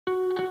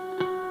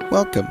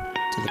Welcome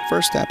to the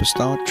First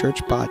Apostolic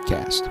Church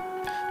Podcast.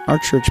 Our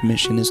church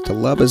mission is to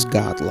love as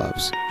God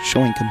loves,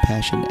 showing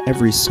compassion to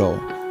every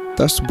soul,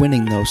 thus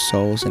winning those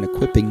souls and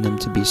equipping them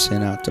to be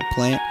sent out to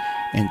plant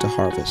and to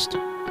harvest.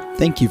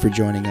 Thank you for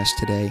joining us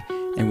today,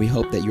 and we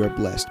hope that you are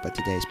blessed by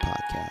today's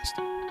podcast.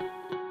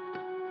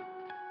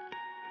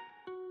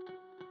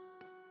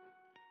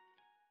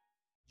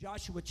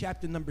 Joshua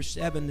chapter number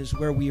 7 is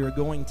where we are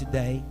going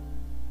today.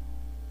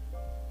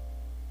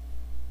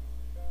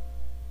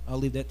 I'll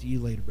leave that to you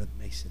later, Brother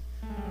Mason.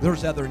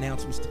 There's other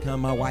announcements to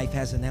come. My wife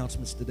has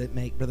announcements to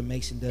make. Brother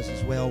Mason does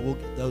as well. We'll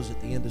get those at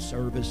the end of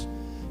service.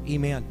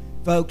 Amen.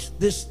 Folks,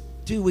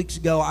 2 weeks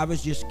ago, I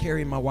was just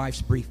carrying my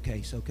wife's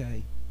briefcase,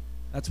 okay?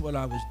 That's what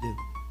I was doing.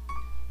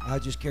 I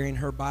was just carrying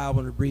her Bible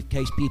and her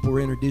briefcase. People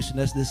were introducing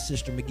us. This is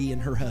Sister McGee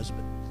and her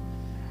husband.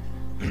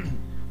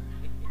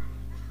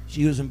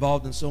 She was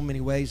involved in so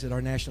many ways at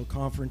our national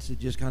conference. It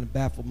just kind of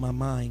baffled my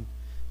mind.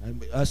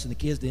 Us and the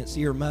kids didn't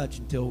see her much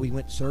until we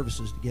went to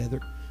services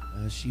together.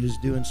 She was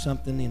doing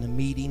something in a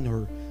meeting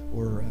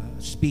or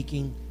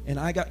speaking. And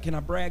can I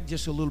brag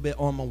just a little bit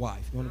on my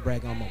wife? I want to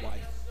brag on my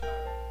wife.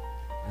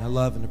 And I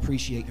love and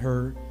appreciate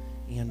her.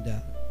 And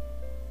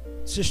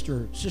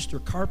Sister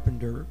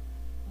Carpenter,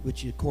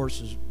 which of course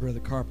is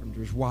Brother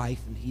Carpenter's wife,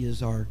 and he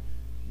is our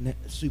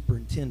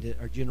superintendent,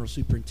 our general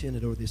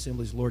superintendent over the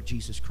Assemblies of the Lord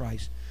Jesus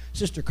Christ.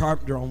 Sister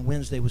Carpenter on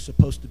Wednesday was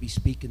supposed to be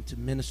speaking to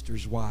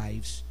ministers'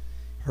 wives,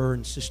 her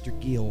and Sister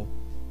Gill.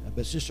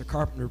 But Sister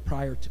Carpenter,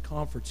 prior to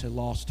conference, had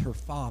lost her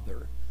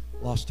father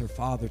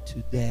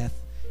to death,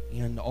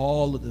 and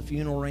all of the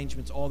funeral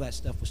arrangements, all that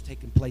stuff was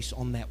taking place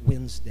on that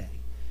Wednesday.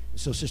 And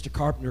so Sister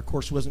Carpenter, of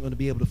course, wasn't going to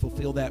be able to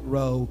fulfill that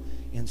role,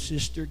 and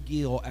Sister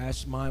Gill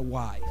asked my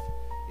wife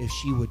if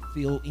she would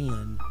fill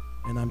in,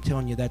 and I'm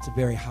telling you, that's a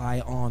very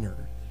high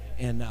honor.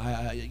 And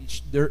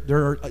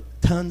there are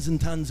tons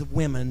and tons of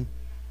women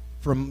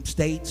from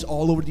states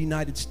all over the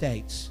United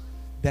States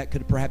that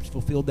could have perhaps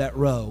fulfilled that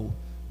role.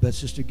 But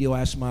Sister Gill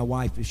asked my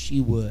wife if she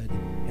would,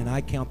 and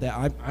I count that.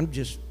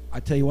 I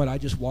tell you what, I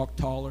just walked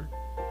taller.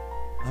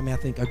 I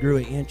think I grew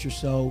an inch or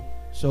so.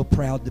 So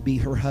proud to be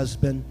her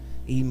husband.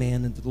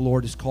 Amen. And the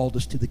Lord has called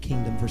us to the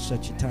kingdom for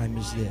such a time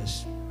as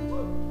this.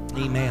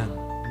 Amen.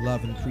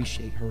 Love and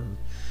appreciate her.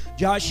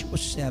 Joshua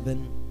 7.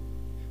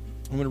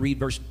 I'm going to read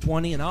verse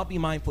 20, and I'll be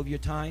mindful of your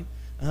time.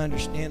 I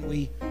understand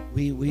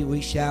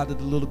we shouted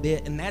a little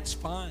bit, and that's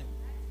fine.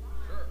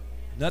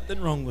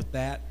 Nothing wrong with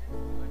that.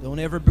 Don't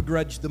ever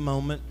begrudge the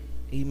moment.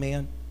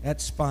 Amen.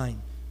 That's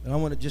fine. But I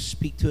want to just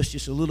speak to us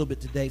just a little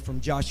bit today from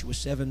Joshua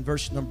 7,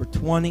 verse number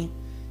 20.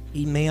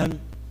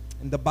 Amen.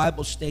 And the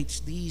Bible states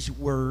these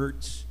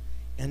words,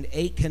 "And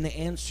Achan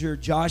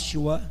answered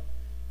Joshua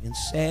and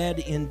said,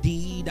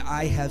 Indeed,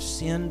 I have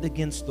sinned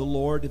against the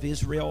Lord of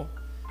Israel,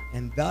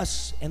 and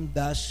thus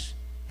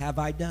have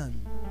I done.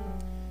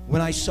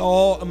 When I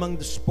saw among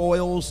the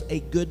spoils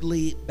a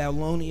goodly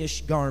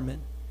Babylonish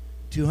garment,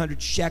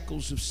 200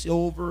 shekels of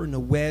silver and a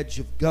wedge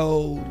of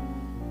gold,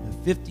 and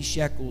 50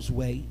 shekels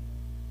weight.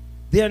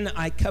 Then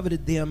I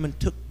coveted them and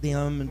took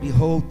them, and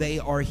behold, they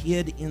are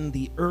hid in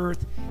the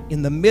earth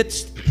in the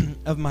midst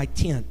of my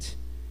tent,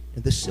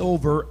 and the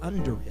silver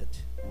under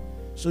it.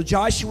 So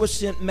Joshua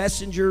sent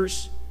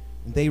messengers,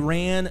 and they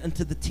ran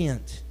unto the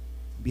tent.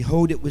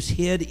 Behold, it was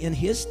hid in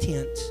his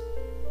tent,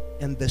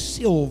 and the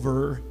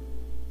silver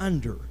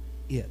under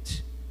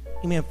it."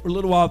 Amen. For a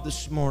little while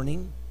this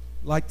morning,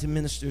 I'd like to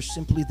minister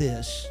simply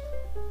this: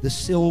 the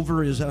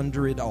silver is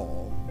under it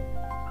all.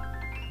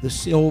 The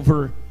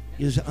silver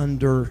is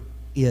under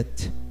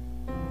it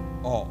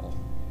all.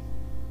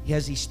 He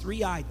has these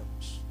three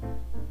items.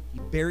 He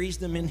buries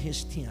them in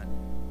his tent.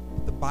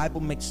 But the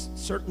Bible makes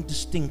certain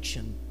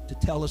distinction to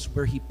tell us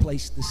where he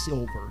placed the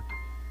silver.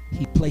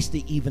 He placed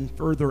it even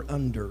further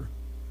under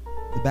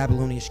the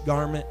Babylonish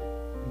garment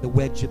and the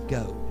wedge of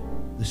gold.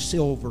 The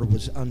silver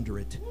was under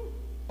it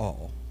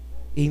all.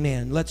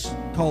 Amen. Let's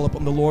call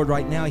upon the Lord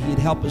right now. He'd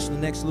help us in the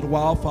next little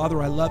while.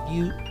 Father, I love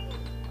you.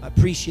 I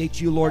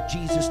appreciate you, Lord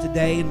Jesus,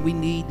 today. And we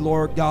need,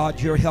 Lord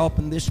God, your help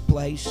in this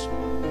place.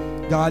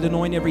 God,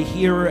 anoint every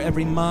hearer,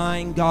 every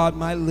mind, God,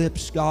 my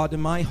lips, God,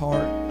 and my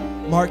heart.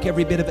 Mark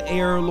every bit of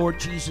error, Lord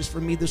Jesus, for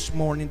me this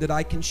morning, that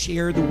I can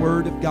share the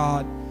word of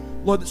God.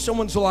 Lord, that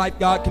someone's life,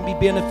 God, can be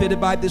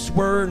benefited by this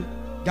word.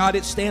 God,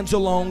 it stands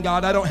alone,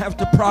 God. I don't have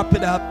to prop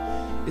it up.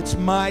 It's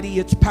mighty,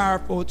 it's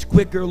powerful, it's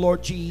quicker,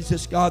 Lord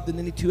Jesus, God, than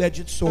any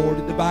two-edged sword.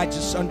 It divides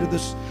us under the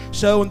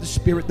soul and the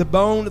spirit, the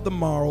bone of the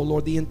marrow,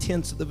 Lord, the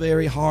intents of the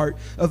very heart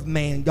of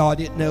man.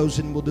 God, it knows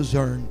and will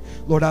discern.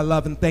 Lord, I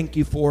love and thank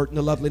you for it. In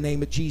the lovely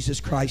name of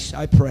Jesus Christ,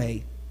 I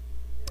pray.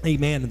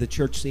 Amen. And the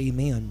church say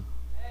amen.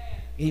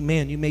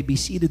 Amen. You may be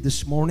seated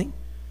this morning.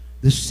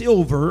 The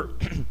silver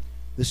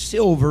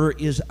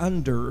is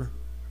under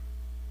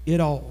it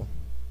all.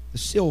 The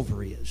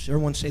silver is.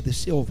 Everyone say the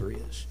silver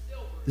is.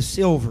 The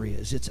silver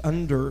is. It's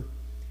under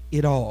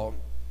it all.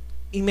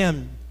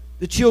 Amen.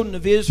 The children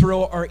of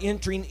Israel are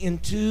entering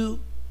into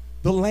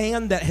the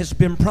land that has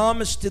been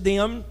promised to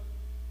them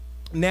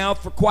now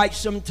for quite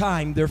some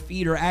time. Their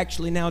feet are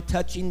actually now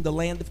touching the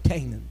land of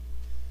Canaan.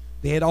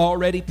 They had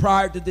already,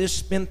 prior to this,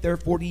 spent their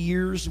 40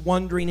 years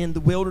wandering in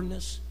the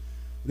wilderness.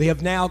 They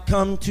have now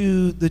come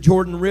to the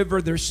Jordan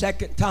River their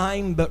second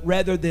time, but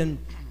rather than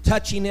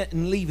touching it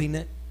and leaving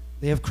it,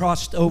 they have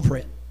crossed over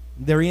it.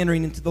 They're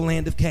entering into the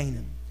land of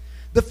Canaan.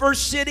 The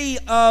first city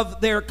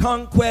of their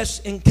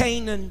conquest in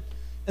Canaan,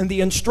 and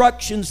the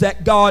instructions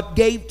that God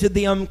gave to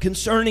them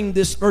concerning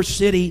this first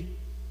city,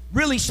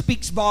 really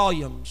speaks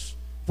volumes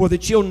for the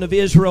children of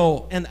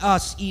Israel and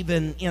us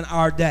even in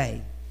our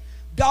day.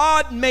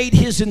 God made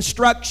His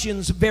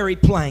instructions very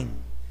plain.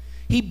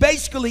 He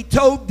basically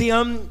told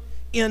them,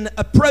 in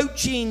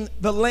approaching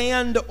the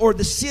land or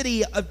the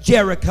city of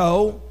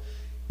Jericho,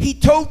 He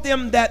told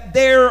them that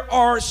there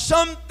are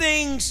some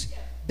things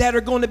that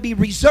are going to be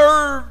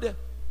reserved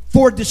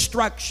for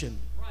destruction.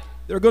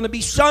 There are going to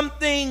be some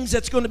things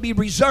that's going to be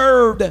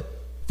reserved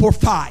for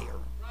fire.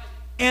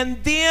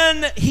 And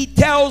then He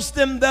tells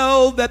them,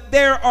 though, that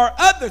there are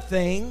other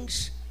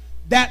things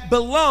that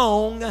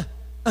belong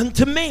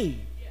unto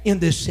me in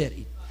this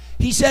city.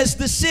 He says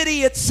the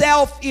city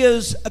itself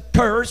is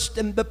accursed,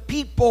 and the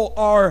people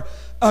are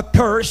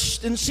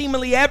accursed, and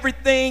seemingly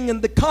everything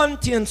and the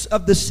contents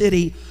of the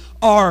city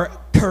are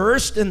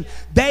cursed, and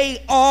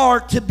they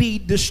are to be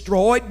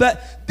destroyed.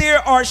 But there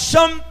are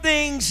some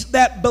things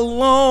that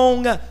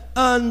belong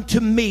unto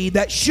me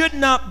that should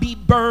not be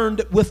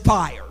burned with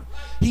fire.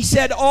 He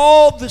said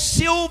all the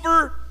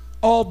silver,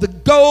 all the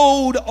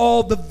gold,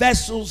 all the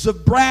vessels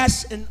of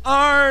brass and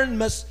iron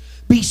must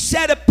be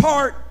set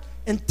apart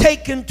and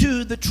taken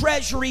to the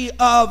treasury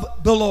of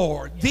the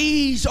Lord.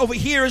 These over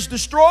here is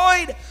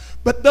destroyed,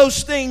 but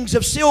those things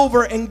of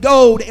silver and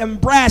gold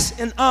and brass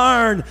and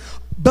iron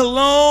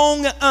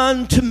belong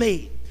unto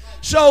me.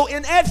 So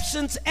in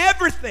essence,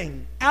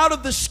 everything out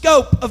of the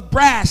scope of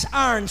brass,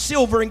 iron,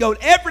 silver, and gold,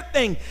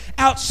 everything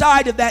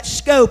outside of that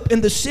scope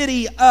in the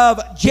city of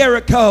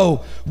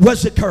Jericho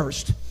was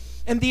accursed.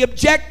 And the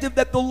objective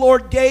that the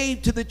Lord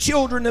gave to the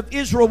children of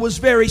Israel was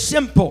very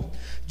simple.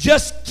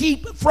 Just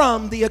keep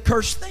from the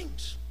accursed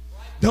things.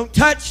 Don't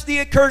touch the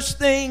accursed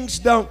things.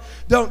 Don't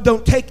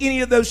take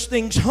any of those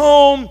things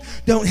home.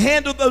 Don't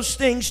handle those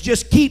things.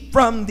 Just keep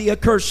from the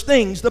accursed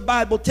things. The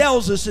Bible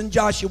tells us in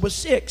Joshua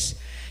 6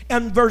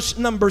 and verse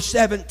number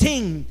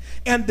 17,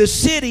 and the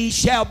city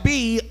shall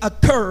be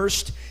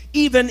accursed,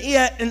 even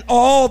it and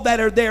all that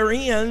are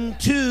therein,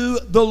 to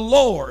the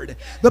Lord.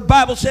 The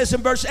Bible says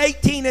in verse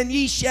 18, and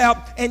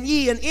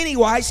ye in any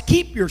wise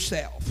keep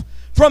yourself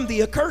from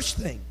the accursed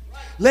thing,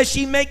 lest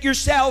ye make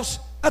yourselves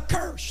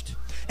accursed.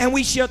 And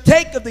we shall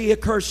take of the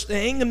accursed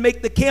thing and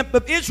make the camp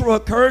of Israel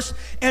accursed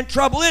and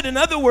trouble it. In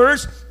other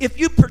words, if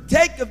you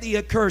partake of the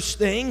accursed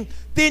thing,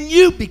 then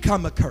you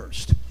become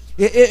accursed.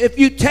 If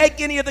you take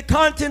any of the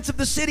contents of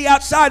the city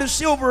outside of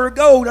silver or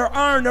gold or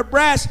iron or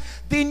brass,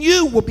 then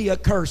you will be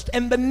accursed,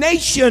 and the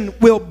nation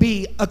will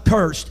be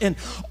accursed. And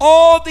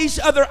all these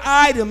other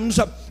items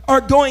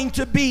are going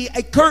to be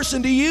a curse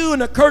unto you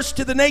and a curse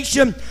to the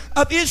nation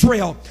of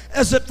Israel.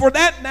 As for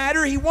that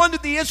matter, He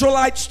wanted the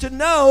Israelites to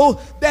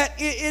know that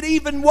it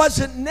even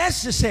wasn't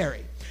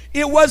necessary.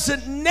 It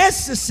wasn't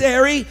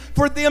necessary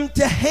for them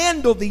to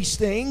handle these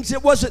things.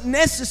 It wasn't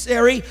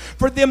necessary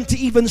for them to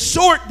even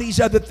sort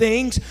these other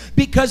things,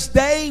 because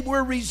they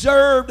were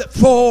reserved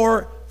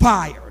for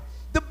fire.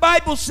 The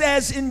Bible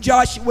says in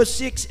Joshua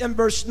 6 and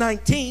verse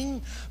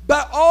 19,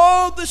 but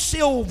all the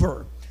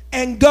silver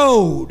and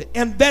gold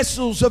and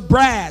vessels of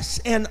brass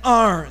and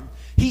iron,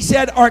 He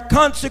said, are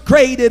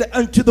consecrated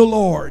unto the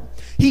Lord.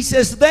 He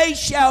says, they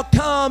shall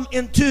come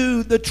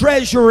into the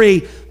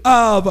treasury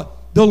of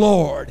the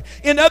Lord.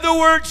 In other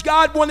words,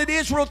 God wanted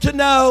Israel to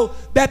know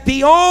that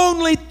the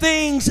only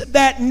things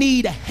that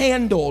need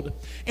handled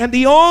and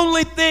the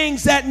only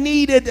things that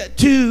needed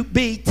to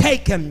be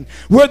taken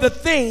were the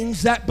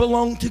things that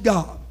belong to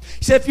God.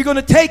 He said, if you're going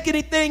to take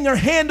anything or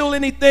handle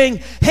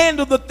anything,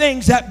 handle the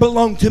things that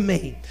belong to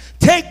me.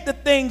 Take the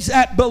things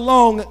that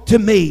belong to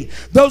me.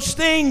 Those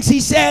things,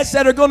 He says,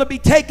 that are going to be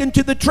taken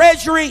to the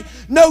treasury,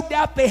 no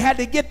doubt they had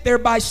to get there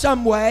by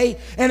some way,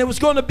 and it was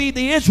going to be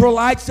the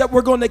Israelites that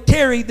were going to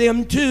carry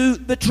them to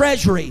the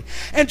treasury.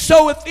 And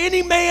so if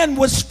any man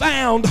was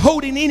found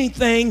holding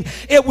anything,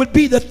 it would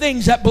be the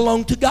things that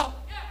belong to God.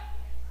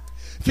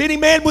 If any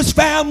man was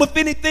found with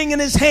anything in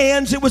his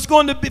hands, it was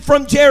going to be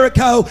from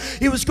Jericho.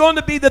 It was going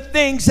to be the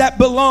things that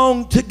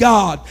belonged to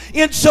God.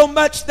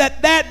 Insomuch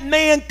that that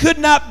man could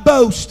not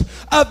boast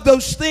of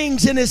those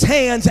things in his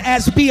hands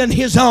as being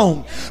his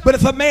own. But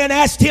if a man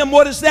asked him,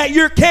 what is that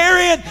you're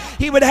carrying?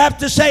 He would have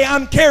to say,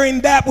 I'm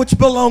carrying that which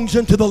belongs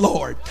unto the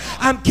Lord.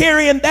 I'm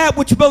carrying that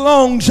which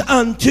belongs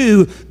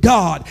unto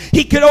God.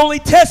 He could only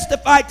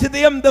testify to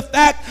them the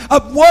fact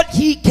of what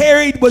he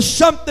carried was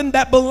something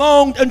that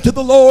belonged unto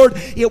the Lord.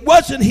 It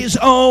wasn't his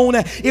own.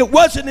 It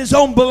wasn't his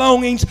own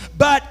belongings,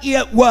 but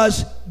it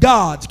was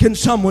God's. Can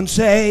someone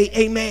say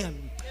amen?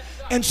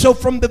 And so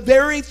from the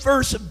very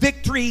first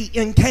victory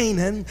in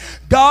Canaan,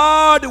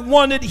 God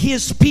wanted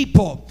His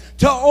people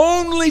to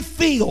only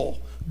feel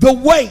the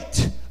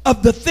weight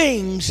of the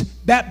things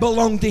that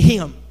belong to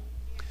Him.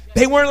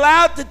 They weren't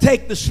allowed to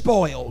take the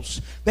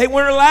spoils. They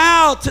weren't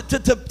allowed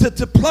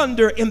to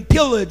plunder and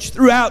pillage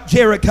throughout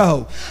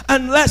Jericho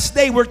unless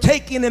they were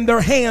taking in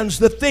their hands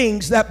the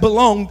things that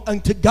belonged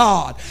unto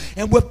God.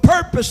 And with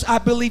purpose, I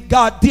believe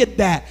God did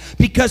that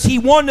because He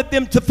wanted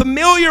them to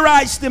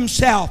familiarize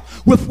themselves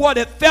with what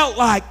it felt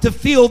like to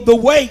feel the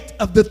weight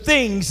of the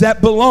things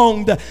that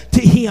belonged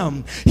to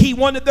Him. He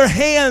wanted their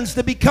hands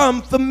to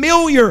become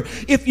familiar,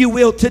 if you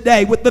will,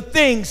 today with the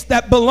things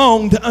that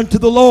belonged unto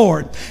the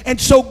Lord.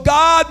 And so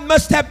God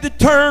must have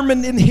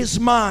determined in His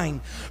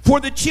mind for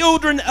the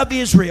children of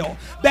Israel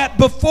that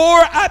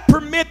before I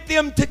permit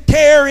them to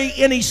carry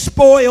any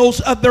spoils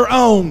of their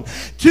own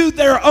to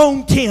their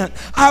own tent,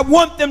 I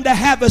want them to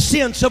have a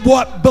sense of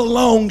what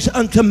belongs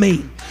unto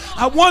me.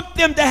 I want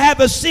them to have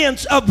a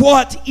sense of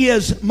what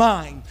is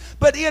mine.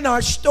 But in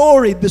our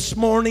story this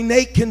morning,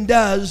 Achan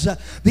does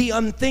the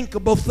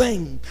unthinkable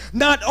thing.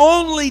 Not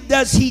only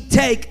does he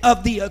take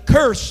of the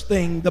accursed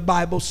thing, the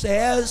Bible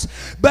says,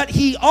 but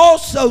he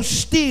also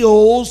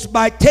steals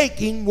by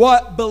taking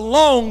what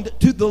belonged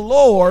to the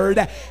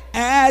Lord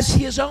as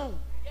his own.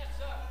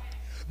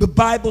 The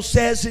Bible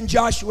says in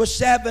Joshua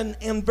 7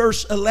 and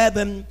verse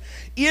 11,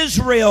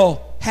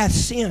 Israel hath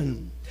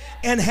sinned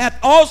and hath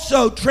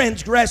also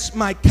transgressed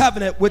my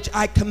covenant which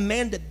I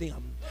commanded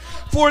them.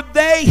 For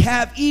they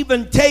have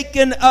even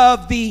taken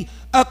of the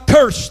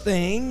accursed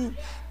thing,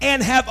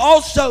 and have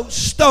also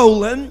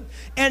stolen,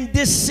 and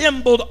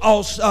dissembled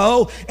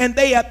also, and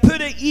they have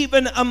put it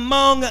even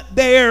among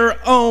their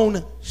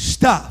own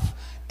stuff.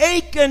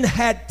 Achan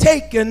had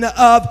taken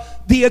of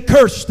the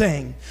accursed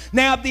thing.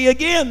 Now,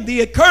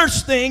 the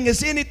accursed thing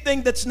is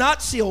anything that's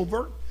not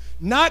silver,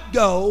 not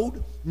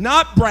gold,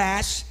 not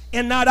brass,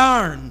 and not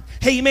iron.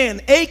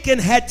 Amen. Achan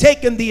had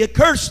taken the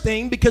accursed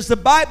thing because the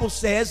Bible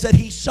says that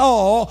he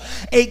saw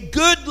a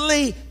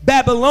goodly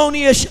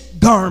Babylonian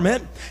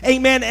garment.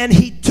 Amen. And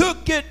he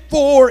took it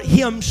for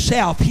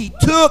himself. He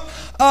took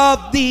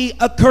of the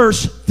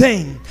accursed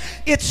thing.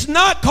 It's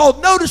not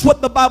called, notice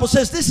what the Bible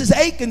says. This is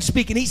Achan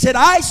speaking. He said,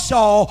 I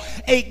saw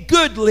a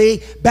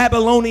goodly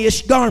Babylonian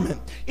garment.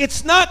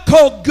 It's not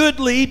called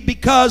goodly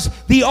because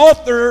the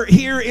author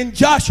here in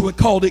Joshua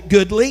called it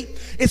goodly.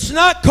 It's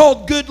not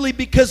called goodly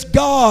because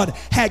God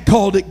had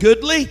called it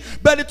goodly,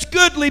 but it's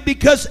goodly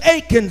because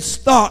Achan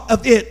thought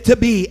of it to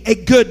be a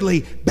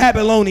goodly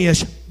Babylonian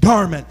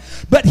garment.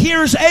 But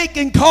here's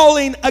Achan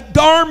calling a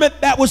garment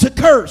that was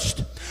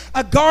accursed,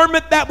 a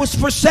garment that was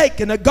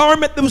forsaken, a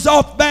garment that was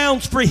off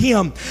bounds for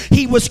him.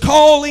 He was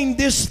calling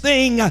this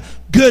thing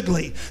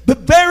goodly. The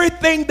very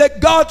thing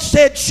that God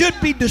said should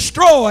be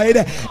destroyed,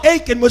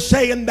 Achan was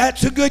saying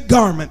that's a good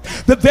garment.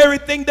 The very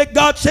thing that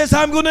God says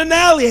I'm going to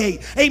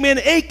annihilate, amen,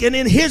 Achan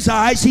in his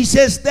eyes, he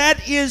says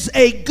that is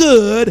a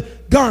good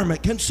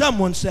garment. Can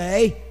someone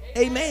say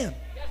amen?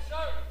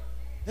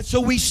 And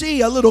so we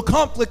see a little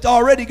conflict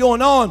already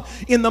going on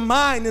in the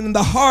mind and in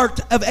the heart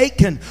of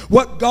Achan.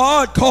 What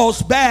God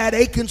calls bad,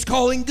 Achan's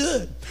calling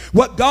good.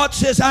 What God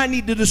says I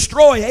need to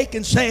destroy,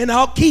 Achan's saying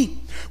I'll keep.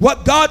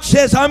 What God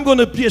says I'm going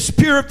to just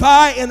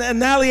purify and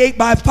annihilate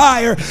by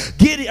fire,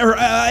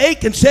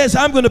 Achan says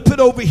I'm going to put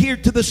over here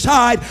to the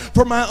side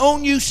for my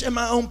own use and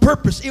my own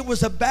purpose. It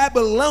was a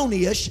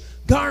Babylonian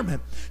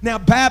garment. Now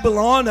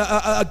Babylon,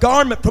 a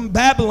garment from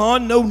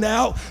Babylon, no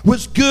doubt,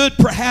 was good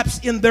perhaps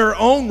in their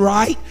own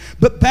right,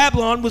 but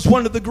Babylon was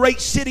one of the great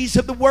cities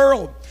of the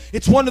world.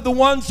 It's one of the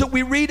ones that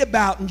we read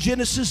about in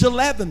Genesis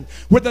 11,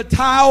 where the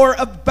Tower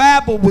of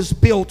Babel was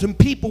built and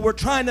people were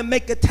trying to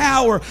make a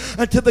tower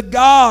unto the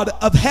God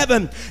of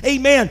heaven.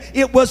 Amen.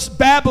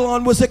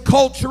 Babylon was a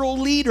cultural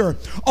leader,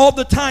 all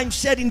the time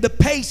setting the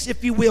pace,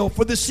 if you will,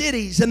 for the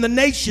cities and the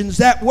nations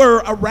that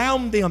were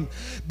around them.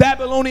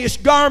 Babylonian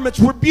garments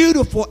were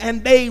beautiful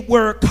and they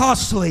were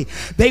costly.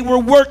 They were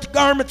worked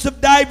garments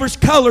of diverse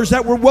colors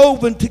that were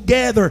woven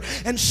together,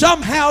 and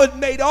somehow it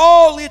made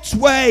all its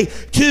way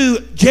to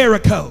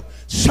Jericho.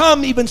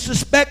 Some even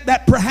suspect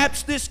that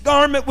perhaps this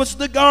garment was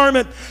the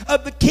garment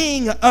of the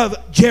king of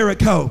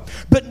Jericho.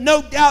 But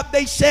no doubt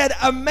they said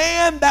a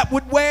man that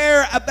would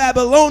wear a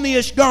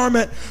Babylonian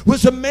garment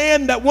was a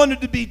man that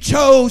wanted to be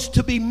chose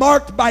to be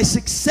marked by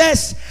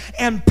success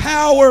and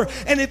power,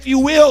 and if you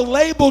will,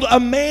 labeled a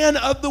man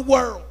of the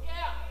world.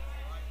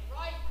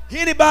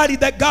 Anybody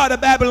that got a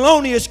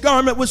Babylonian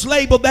garment was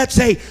labeled, that's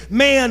a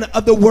man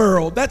of the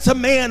world. That's a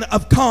man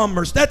of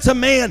commerce. That's a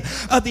man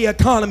of the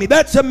economy.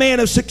 That's a man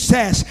of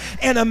success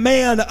and a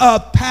man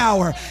of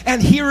power.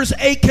 And here's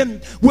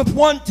Achan with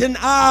wanton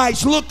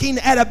eyes looking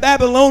at a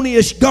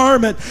Babylonian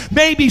garment.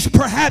 Maybe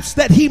perhaps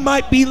that he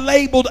might be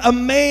labeled a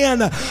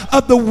man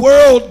of the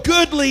world,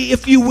 goodly,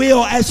 if you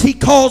will, as he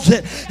calls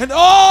it. And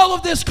all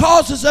of this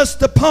causes us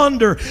to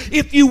ponder,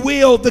 if you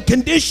will, the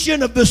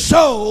condition of the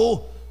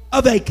soul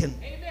of Achan.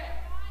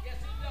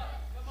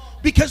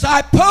 Because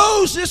I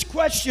pose this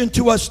question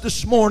to us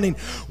this morning.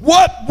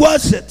 What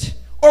was it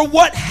or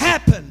what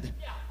happened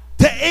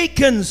to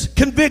Achan's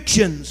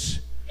convictions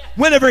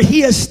whenever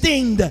he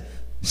esteemed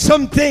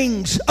some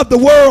things of the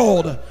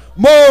world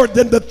more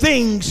than the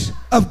things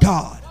of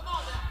God?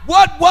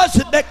 What was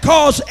it that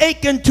caused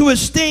Achan to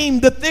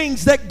esteem the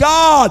things that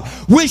God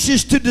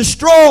wishes to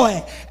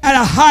destroy at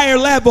a higher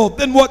level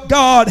than what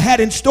God had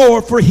in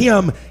store for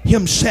him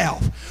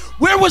himself?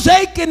 Where was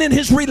Achan in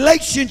his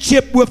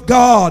relationship with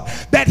God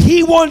that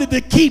he wanted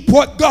to keep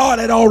what God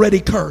had already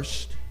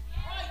cursed?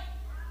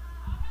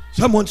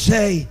 Someone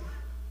say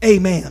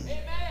amen.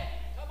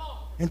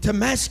 And to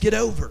mask it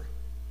over,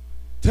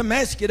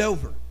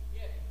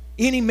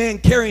 any man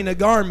carrying a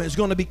garment is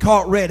going to be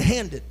caught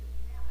red-handed.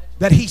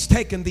 That he's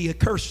taken the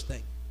accursed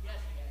thing.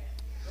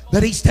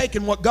 That he's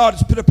taken what God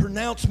has put a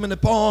pronouncement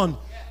upon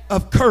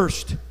of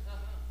cursed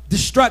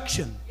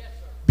destruction.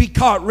 Be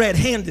caught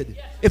red-handed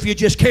if you're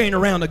just carrying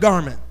around a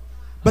garment.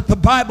 But the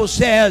Bible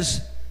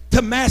says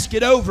to mask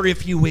it over,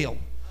 if you will.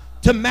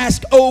 To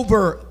mask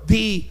over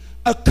the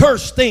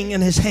accursed thing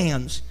in his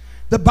hands.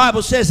 The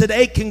Bible says that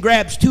Achan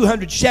grabs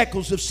 200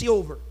 shekels of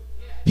silver.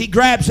 He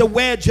grabs a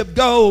wedge of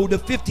gold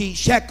of 50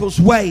 shekels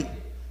weight.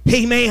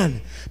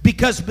 Amen.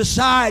 Because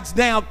besides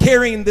now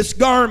carrying this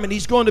garment,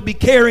 he's going to be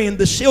carrying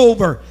the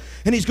silver.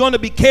 And he's going to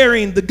be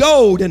carrying the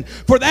gold. And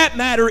for that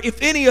matter,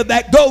 if any of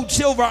that gold,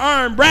 silver,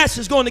 iron, brass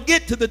is going to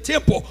get to the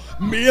temple,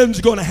 men's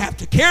going to have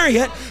to carry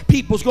it.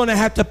 People's going to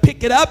have to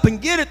pick it up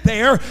and get it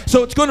there.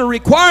 So it's going to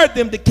require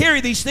them to carry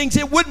these things.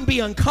 It wouldn't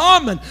be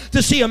uncommon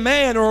to see a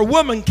man or a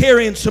woman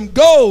carrying some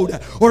gold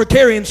or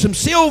carrying some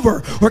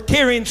silver or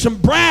carrying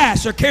some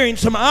brass or carrying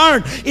some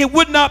iron. It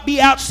would not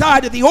be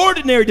outside of the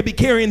ordinary to be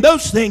carrying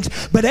those things.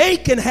 But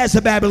Achan has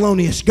a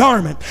Babylonian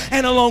garment.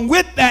 And along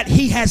with that,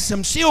 he has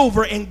some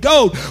silver and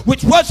gold,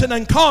 which wasn't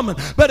uncommon.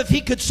 But if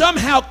he could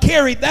somehow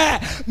carry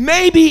that,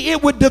 maybe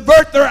it would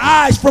divert their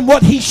eyes from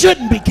what he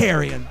shouldn't be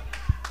carrying.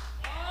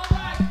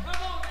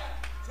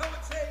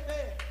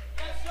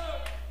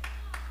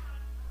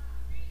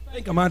 I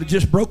think I might have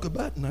just broke a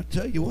button. I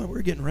tell you what,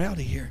 we're getting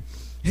rowdy here.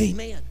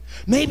 Amen.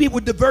 Maybe it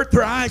would divert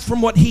their eyes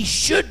from what he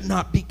should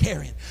not be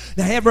carrying.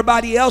 Now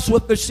everybody else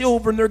with their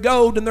silver and their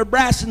gold and their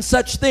brass and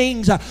such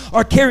things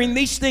are carrying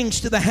these things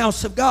to the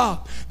house of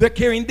God. They're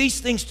carrying these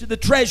things to the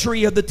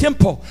treasury of the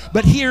temple.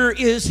 But here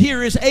is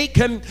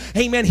Achan.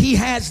 Amen. He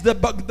has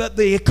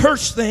the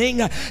accursed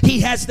thing.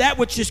 He has that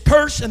which is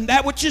cursed and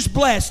that which is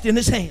blessed in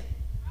his hand.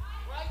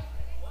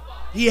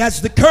 He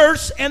has the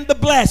curse and the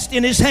blessed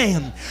in his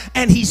hand.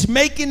 And he's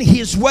making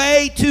his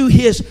way to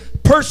his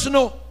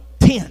personal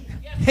tent.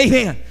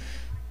 Amen.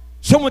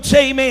 Someone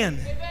say amen.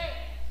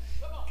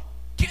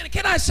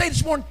 Can I say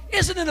this morning,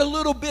 isn't it a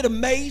little bit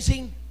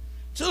amazing?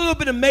 It's a little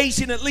bit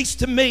amazing, at least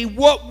to me,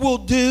 what we'll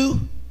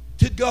do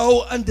to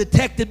go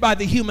undetected by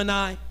the human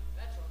eye.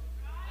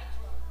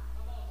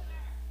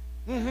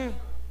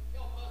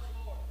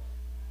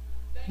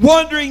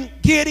 Wondering,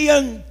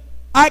 Gideon,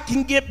 I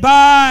can get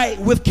by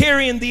with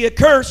carrying the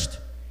accursed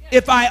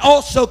if I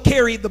also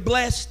carry the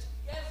blessed.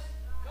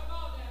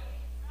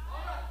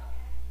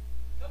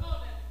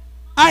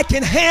 I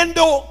can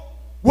handle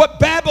what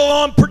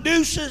Babylon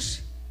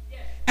produces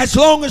as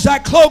long as I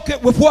cloak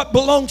it with what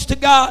belongs to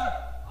God.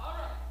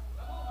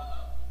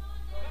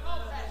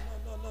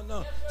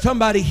 No.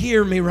 Somebody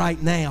hear me right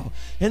now.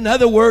 In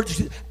other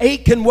words,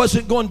 Achan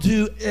wasn't going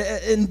to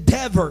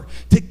endeavor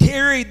to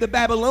carry the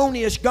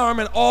Babylonian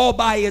garment all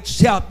by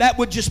itself. That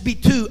would just be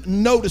too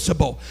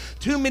noticeable.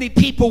 Too many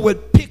people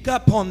would pick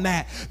up on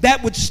that.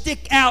 That would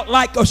stick out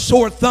like a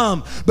sore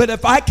thumb. But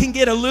if I can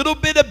get a little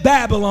bit of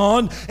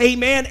Babylon,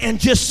 amen, and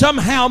just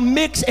somehow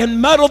mix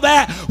and muddle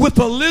that with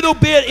a little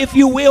bit, if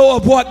you will,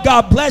 of what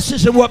God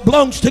blesses and what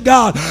belongs to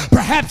God,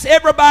 perhaps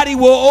everybody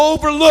will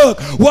overlook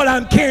what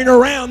I'm carrying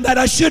around that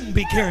I shouldn't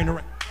be carrying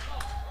around.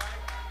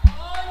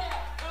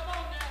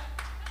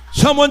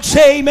 Someone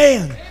say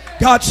amen.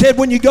 God said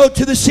when you go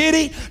to the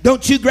city,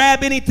 don't you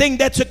grab anything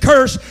that's a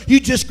curse. You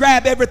just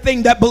grab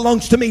everything that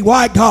belongs to me.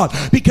 Why, God?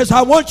 Because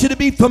I want you to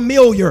be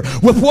familiar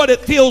with what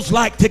it feels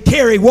like to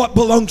carry what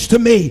belongs to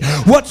me.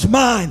 What's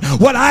mine,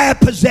 what I have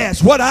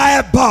possessed, what I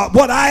have bought,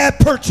 what I have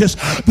purchased,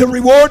 the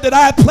reward that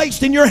I have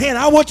placed in your hand.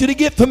 I want you to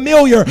get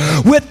familiar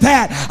with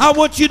that. I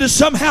want you to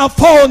somehow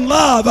fall in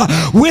love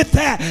with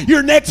that.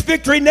 Your next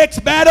victory, next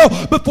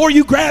battle, before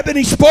you grab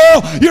any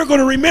spoil, you're going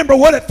to remember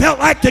what it felt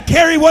like to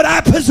carry what I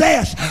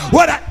possess.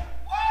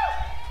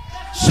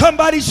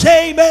 Somebody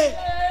say amen.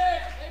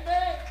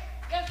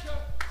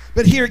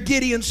 But here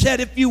Gideon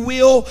set, if you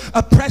will,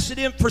 a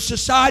precedent for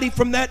society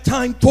from that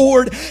time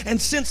forward.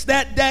 And since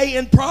that day,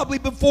 and probably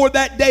before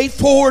that day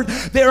forward,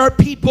 there are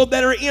people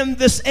that are in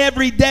this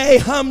everyday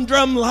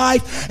humdrum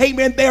life.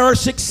 Amen. There are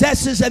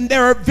successes and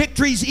there are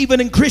victories even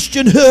in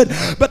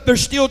Christianhood, but they're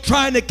still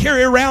trying to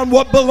carry around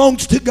what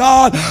belongs to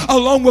God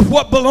along with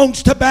what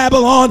belongs to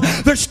Babylon.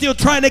 They're still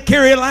trying to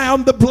carry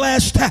around the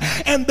blessed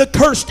and the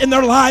cursed in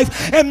their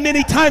life. And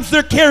many times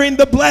they're carrying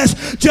the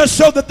blessed just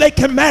so that they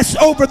can mask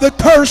over the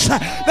curse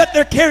that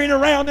they're carrying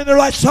around in their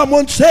life.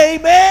 Someone say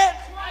amen.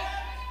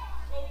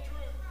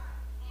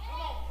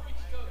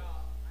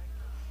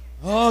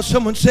 Oh,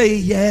 someone say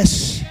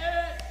yes.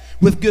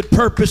 with good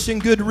purpose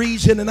and good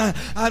reason. And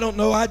I don't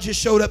know, I just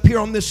showed up here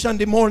on this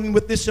Sunday morning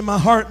with this in my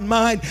heart and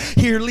mind,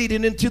 here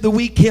leading into the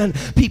weekend.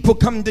 People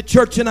coming to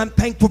church, and I'm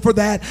thankful for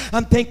that.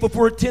 I'm thankful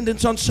for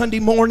attendance on Sunday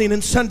morning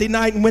and Sunday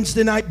night and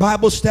Wednesday night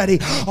Bible study.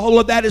 All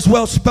of that is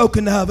well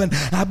spoken of, and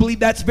I believe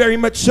that's very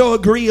much so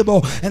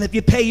agreeable. And if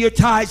you pay your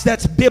tithes,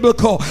 that's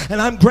biblical,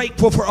 and I'm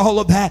grateful for all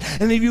of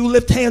that. And if you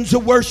lift hands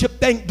of worship,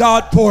 thank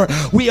God for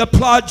it. We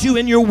applaud you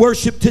in your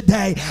worship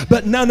today,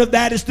 but none of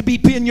that is to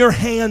be in your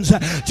hands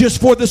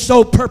just for the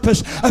sole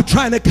purpose of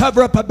trying to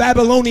cover up a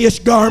Babylonian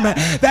garment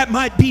that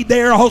might be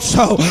there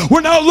also.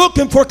 We're not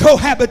looking for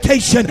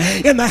cohabitation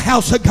in the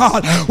house of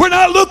God. We're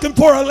not looking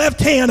for a left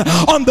hand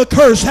on the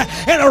curse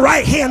and a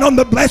right hand on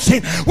the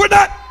blessing. We're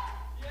not.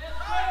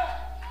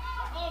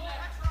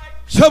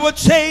 So would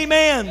say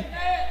amen.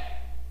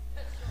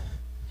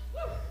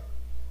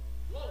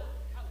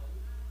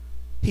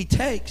 He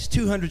takes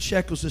 200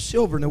 shekels of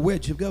silver and a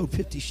wedge of gold,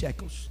 50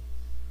 shekels,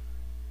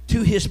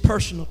 to his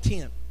personal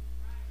tent,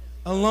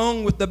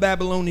 along with the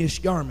Babylonian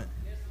garment.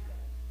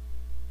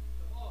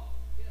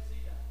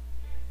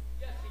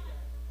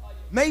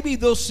 Maybe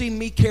they'll see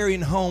me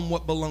carrying home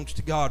what belongs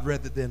to God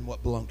rather than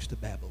what belongs to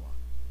Babylon.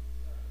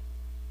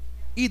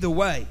 Either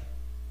way,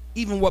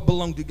 even what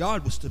belonged to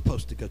God was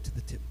supposed to go to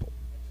the temple.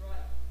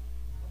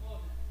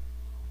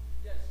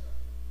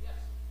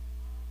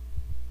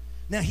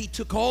 Now he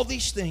took all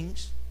these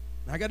things.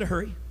 I got to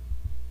hurry.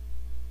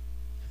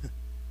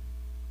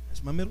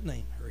 That's my middle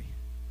name, hurry.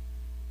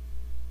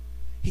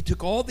 He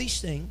took all these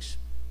things,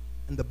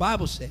 and the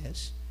Bible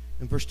says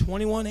in verse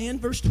 21 and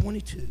verse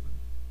 22,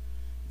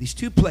 these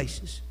two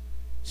places,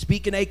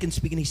 speaking Achan,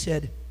 speaking, he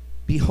said,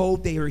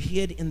 behold, they are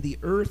hid in the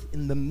earth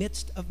in the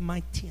midst of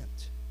my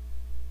tent,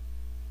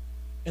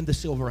 and the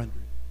silver under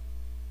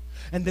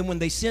it. And then when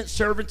they sent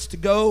servants to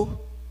go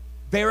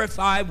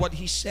verify what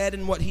he said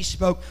and what he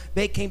spoke,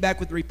 they came back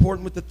with the report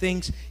and with the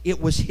things.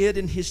 It was hid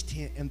in his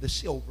tent, and the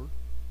silver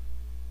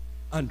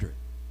under it.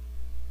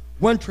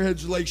 One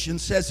translation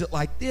says it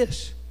like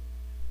this,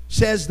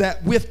 says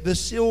that with the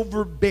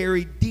silver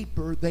buried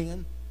deeper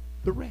than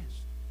the rest.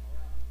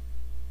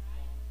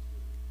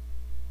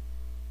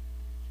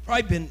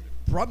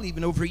 Probably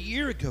even over a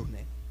year ago now,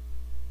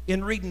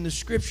 in reading the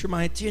scripture,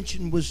 my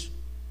attention was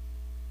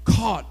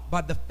caught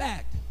by the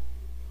fact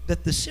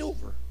that the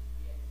silver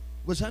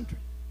was under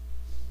it.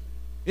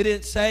 It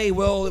didn't say,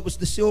 well, it was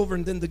the silver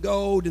and then the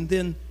gold and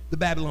then the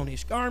Babylonian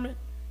garment.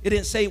 It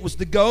didn't say it was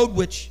the gold,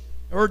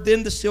 or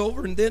then the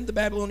silver and then the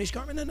Babylonian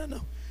garment. No.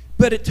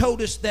 But it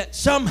told us that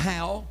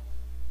somehow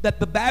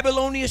that the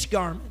Babylonian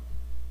garment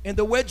and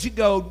the wedge of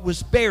gold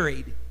was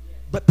buried,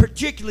 but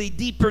particularly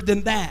deeper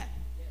than that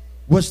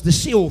was the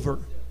silver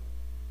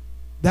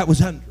that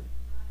was under it.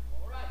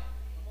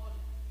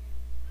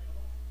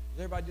 Is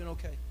everybody doing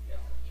okay?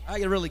 I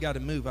really got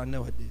to move. I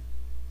know I do.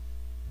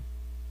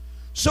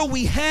 So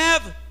we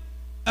have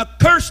a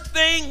cursed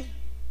thing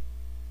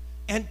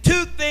and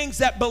two things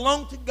that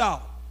belong to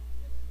God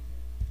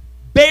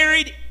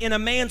buried in a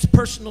man's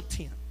personal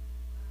tent.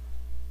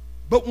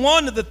 But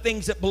one of the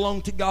things that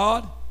belong to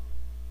God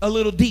a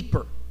little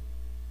deeper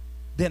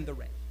than the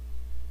rest.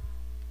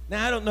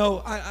 Now, I don't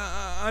know.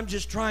 I'm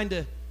just trying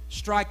to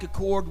strike a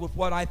chord with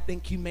what I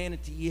think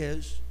humanity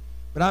is.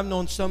 But I've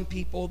known some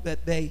people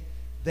that they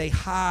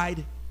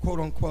hide,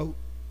 quote unquote,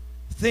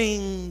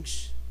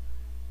 things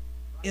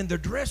in their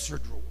dresser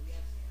drawers.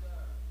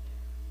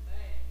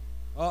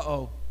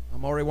 Uh-oh.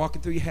 I'm already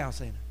walking through your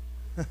house, ain't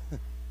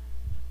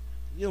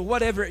I?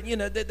 Whatever,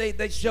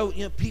 they show,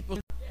 people,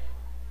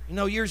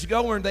 years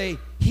ago when they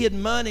hid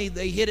money,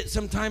 they hid it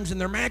sometimes in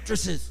their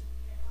mattresses.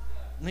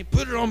 And they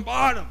put it on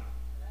bottom.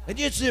 They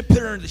just didn't put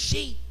it under the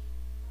sheet.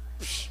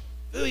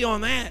 Feel you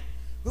on that.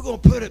 We're going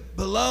to put it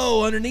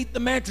below, underneath the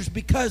mattress,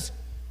 because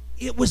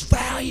it was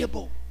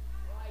valuable.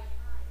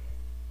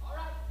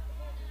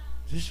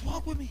 Just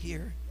walk with me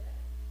here.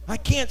 I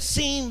can't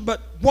seem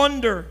but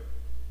wonder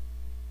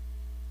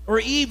or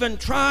even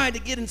try to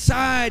get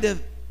inside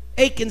of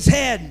Achan's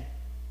head.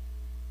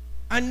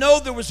 I know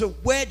there was a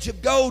wedge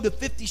of gold of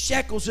 50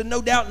 shekels, and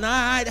no doubt, and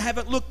I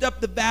haven't looked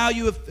up the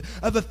value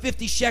of a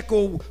 50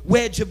 shekel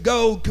wedge of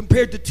gold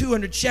compared to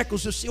 200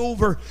 shekels of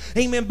silver.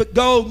 Amen. But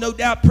gold, no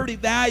doubt, pretty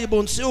valuable,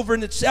 and silver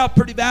in itself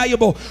pretty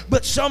valuable.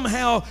 But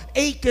somehow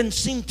Achan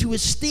seemed to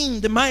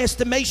esteem, in my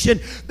estimation,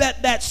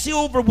 that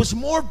silver was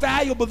more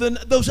valuable than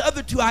those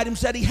other two items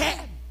that he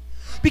had.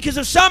 Because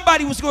if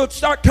somebody was going to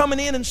start coming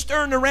in and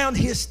stirring around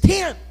his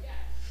tent,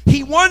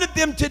 he wanted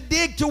them to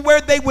dig to where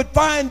they would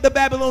find the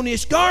Babylonian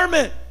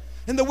garment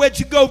and the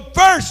wedge of gold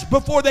first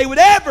before they would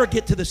ever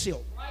get to the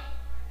silver.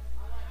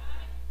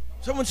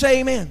 Someone say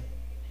amen.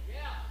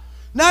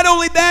 Not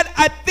only that,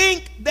 I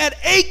think that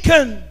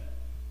Achan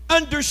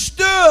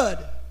understood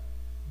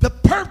the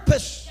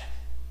purpose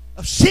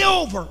of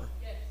silver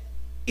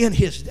in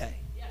his day.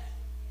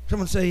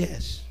 Someone say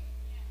yes.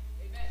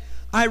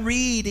 I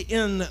read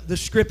in the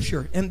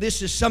scripture, and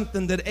this is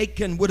something that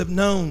Achan would have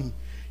known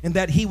and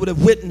that he would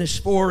have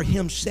witnessed for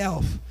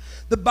himself.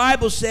 The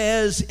Bible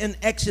says in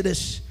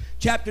Exodus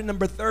chapter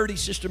number 30,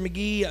 Sister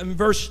McGee, and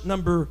verse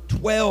number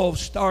 12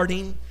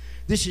 starting,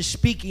 This is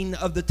speaking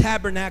of the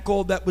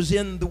tabernacle that was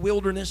in the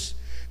wilderness.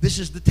 This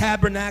is the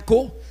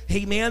tabernacle,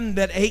 amen,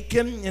 that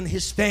Achan and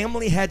his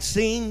family had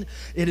seen.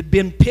 It had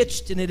been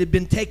pitched and it had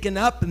been taken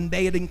up, and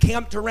they had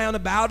encamped around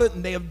about it,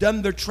 and they have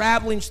done their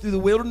travelings through the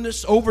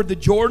wilderness over the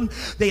Jordan.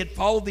 They had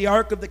followed the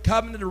Ark of the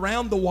Covenant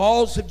around the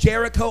walls of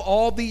Jericho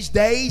all these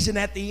days, and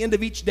at the end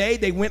of each day,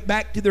 they went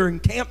back to their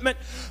encampment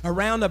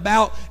around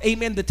about,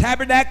 amen, the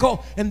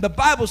tabernacle. And the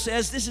Bible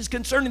says, this is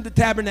concerning the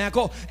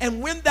tabernacle, and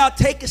when thou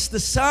takest the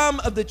sum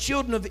of the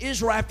children of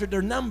Israel after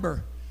their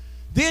number,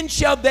 then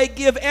shall they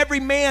give every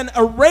man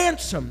a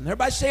ransom.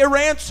 Everybody say a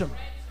ransom.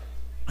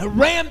 A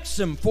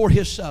ransom for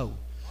his soul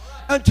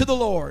unto the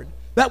Lord.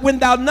 That when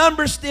thou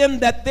numberest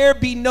them, that there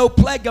be no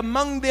plague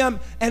among them.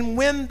 And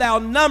when thou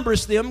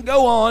numberest them,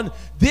 go on,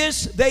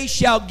 this they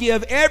shall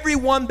give every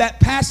one that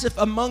passeth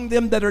among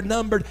them that are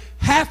numbered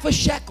half a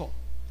shekel,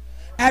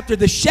 after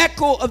the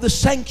shekel of the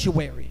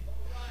sanctuary.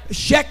 A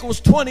shekel is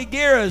 20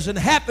 gerahs, and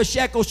half a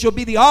shekel shall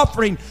be the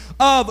offering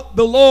of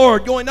the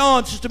Lord. Going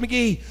on, Sister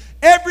McGee.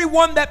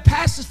 Everyone that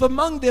passeth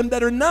among them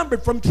that are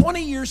numbered from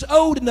 20 years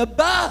old and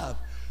above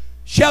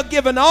shall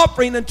give an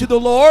offering unto the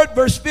Lord.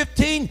 Verse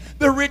 15,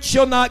 the rich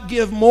shall not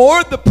give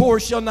more, the poor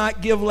shall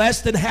not give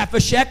less than half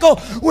a shekel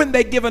when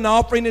they give an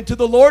offering unto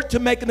the Lord to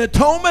make an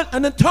atonement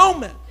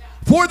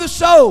for the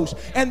souls.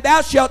 And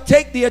thou shalt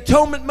take the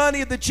atonement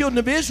money of the children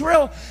of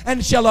Israel,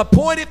 and shall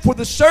appoint it for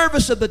the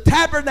service of the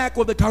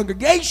tabernacle of the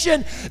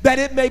congregation, that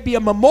it may be a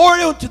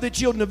memorial to the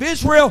children of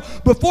Israel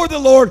before the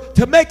Lord,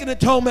 to make an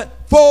atonement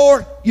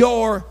for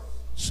your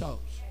souls.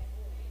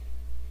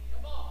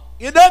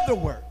 In other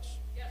words,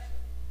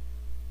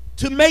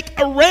 to make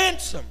a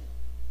ransom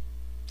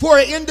for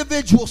an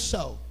individual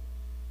soul,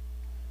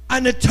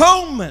 an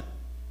atonement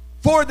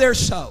for their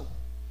soul.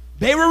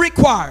 They were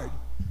required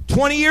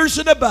 20 years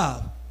and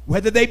above,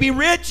 whether they be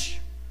rich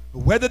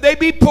or whether they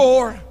be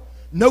poor,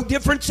 no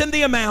difference in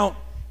the amount.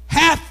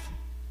 Half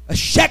a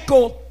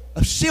shekel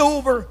of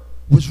silver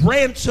was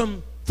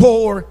ransom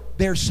for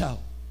their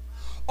soul.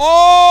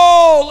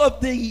 All of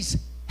these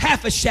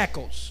half a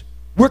shekels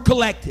were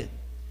collected,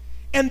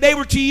 and they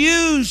were to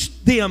use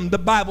them, the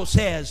Bible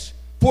says,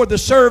 for the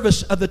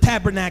service of the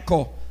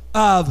tabernacle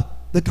of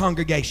the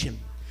congregation.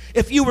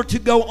 If you were to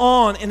go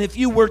on and if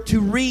you were to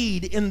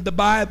read in the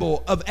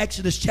Bible of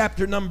Exodus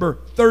chapter number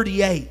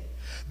 38,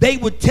 they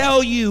would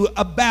tell you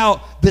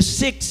about the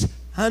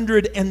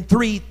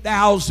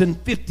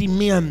 603,050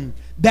 men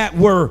that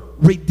were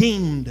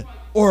redeemed,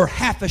 or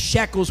half a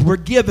shekels were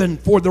given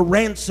for the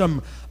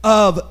ransom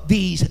of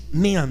these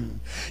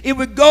men. It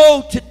would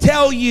go to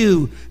tell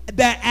you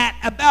that at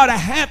about a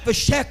half a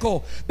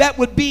shekel, that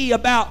would be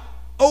about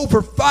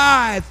over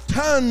 5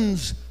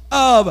 tons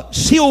of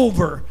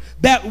silver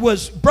that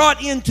was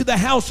brought into the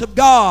house of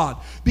God,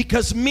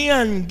 because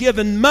men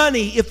given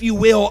money, if you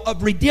will,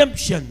 of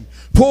redemption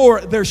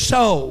for their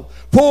soul,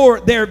 for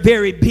their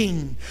very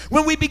being.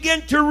 When we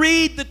begin to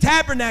read the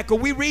tabernacle,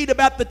 we read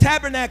about the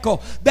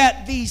tabernacle,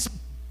 that these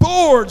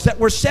boards that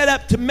were set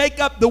up to make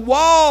up the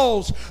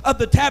walls of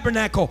the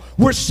tabernacle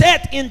were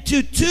set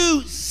into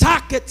 2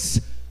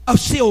 sockets of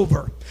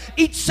silver.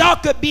 Each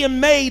socket being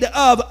made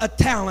of a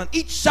talent.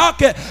 Each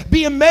socket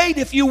being made,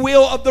 if you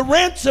will, of the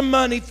ransom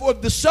money for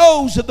the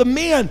souls of the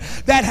men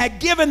that had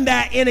given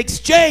that in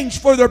exchange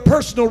for their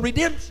personal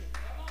redemption.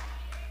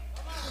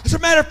 As a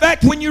matter of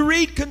fact, when you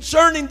read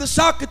concerning the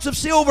sockets of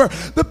silver,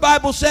 the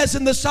Bible says,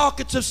 and the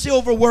sockets of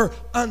silver were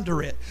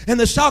under it. And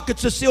the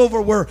sockets of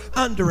silver were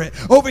under it.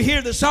 Over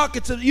here, the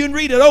sockets of, you can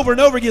read it over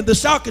and over again, the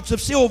sockets of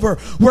silver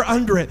were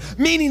under it.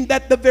 Meaning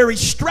that the very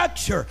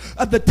structure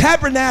of the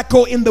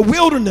tabernacle in the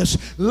wilderness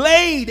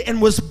laid and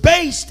was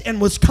based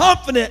and was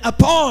confident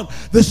upon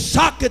the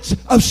sockets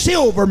of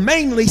silver,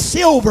 mainly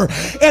silver.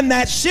 And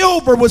that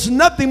silver was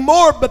nothing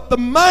more but the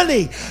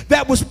money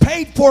that was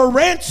paid for a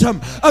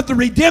ransom of the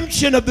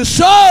redemption of the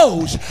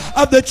souls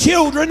of the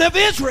children of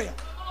Israel.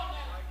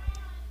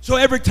 So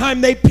every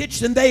time they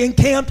pitched and they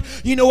encamped,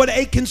 you know what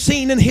Achan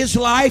seen in his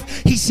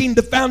life? He seen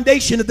the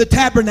foundation of the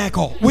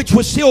tabernacle, which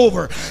was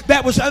silver.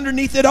 That was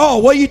underneath it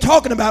all. What are you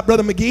talking about,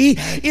 Brother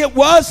McGee? It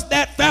was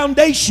that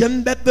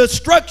foundation that the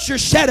structure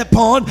set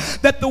upon,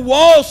 that the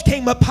walls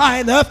came up high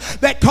enough,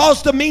 that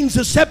caused a means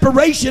of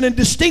separation and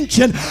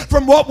distinction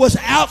from what was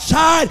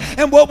outside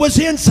and what was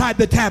inside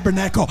the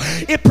tabernacle.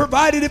 It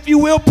provided, if you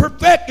will,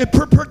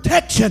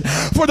 protection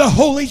for the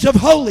holies of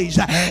holies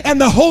and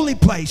the holy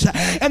place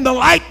and the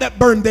light that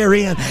burned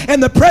therein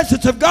and the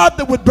presence of God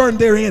that would burn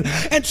therein.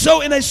 And so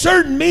in a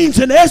certain means,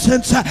 in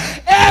essence,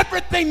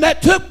 everything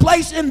that took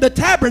place in the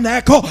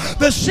tabernacle,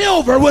 the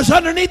silver was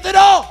underneath it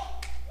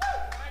all.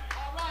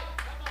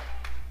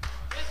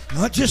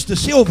 Not just the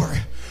silver,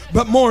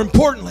 but more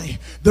importantly,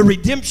 the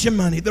redemption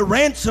money, the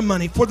ransom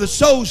money for the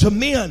souls of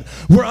men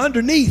were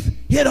underneath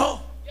it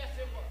all.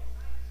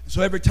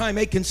 So every time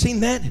Achan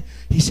seen that,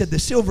 he said the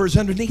silver is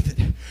underneath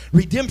it.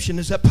 Redemption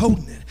is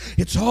upholding it.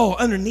 It's all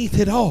underneath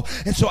it all.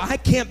 And so I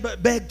can't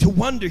but beg to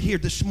wonder here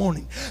this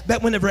morning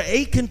that whenever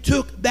Achan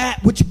took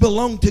that which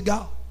belonged to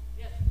God,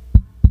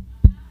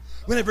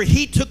 Whenever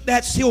he took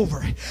that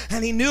silver,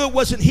 and he knew it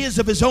wasn't his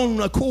of his own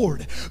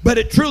accord, but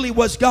it truly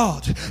was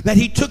God's, that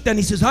he took that and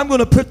he says, I'm going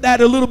to put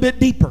that a little bit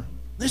deeper.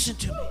 Listen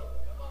to me.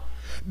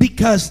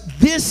 Because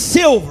this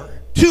silver,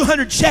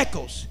 200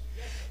 shekels,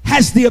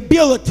 has the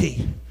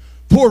ability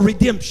for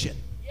redemption.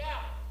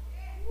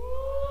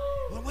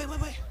 Wait.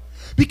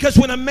 Because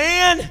when a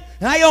man,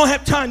 and I don't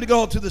have time to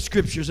go to the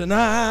scriptures, and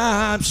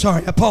I'm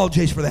sorry, I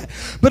apologize for that.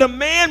 But a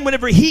man,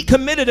 whenever he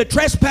committed a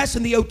trespass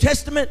in the Old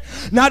Testament,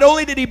 not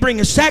only did he bring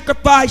a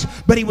sacrifice,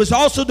 but he was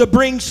also to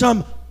bring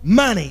some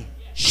money,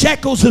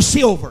 shekels of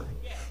silver,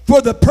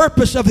 for the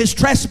purpose of his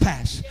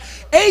trespass.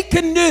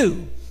 Achan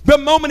knew the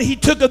moment he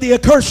took of the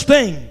accursed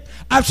thing,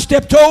 I've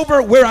stepped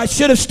over where I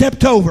should have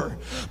stepped over.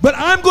 But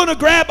I'm going to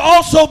grab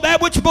also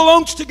that which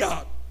belongs to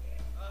God.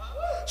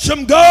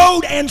 Some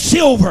gold and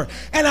silver.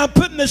 And I'm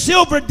putting the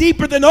silver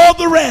deeper than all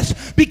the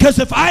rest. Because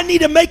if I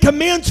need to make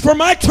amends for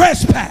my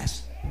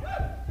trespass,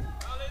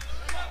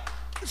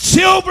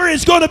 silver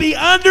is going to be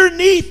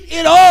underneath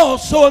it all.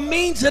 So it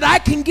means that I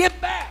can get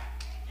back.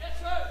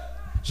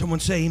 Someone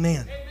say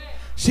amen.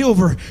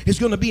 Silver is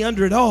going to be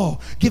under it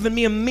all, giving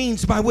me a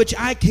means by which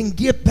I can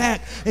get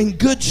back in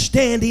good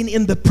standing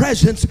in the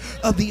presence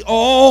of the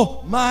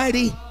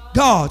Almighty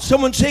God.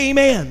 Someone say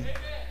amen.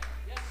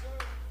 Yes,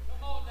 sir.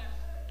 Come on now.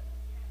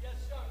 Yes,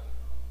 sir.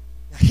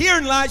 Now,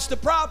 herein lies the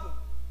problem.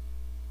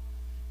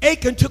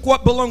 Achan took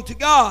what belonged to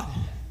God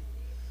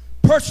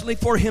personally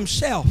for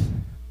himself.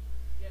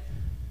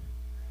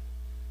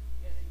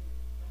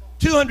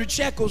 200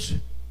 shekels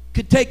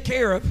could take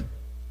care of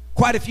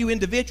quite a few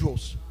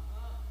individuals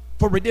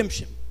for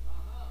redemption.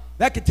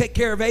 That could take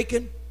care of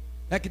Achan.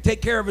 That could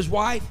take care of his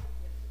wife.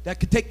 That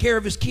could take care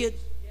of his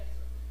kids.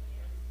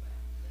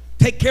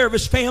 Take care of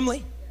his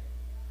family.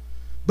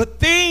 But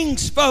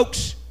things,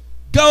 folks,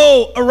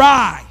 go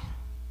awry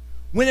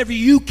whenever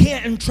you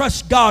can't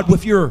entrust God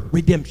with your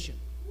redemption.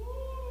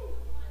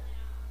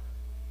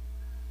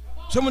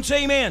 Someone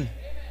say amen.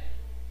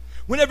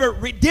 Whenever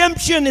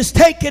redemption is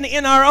taken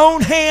in our own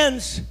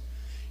hands,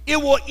 it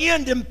will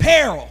end in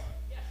peril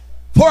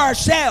for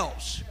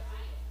ourselves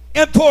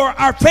and for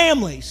our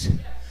families,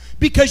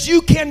 because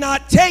you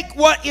cannot take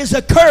what is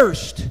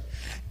accursed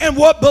and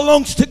what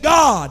belongs to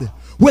God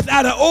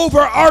without an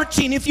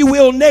overarching, if you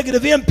will,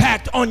 negative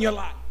impact on your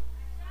life.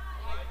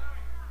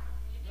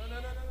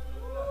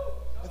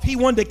 If he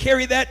wanted to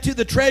carry that to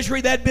the treasury,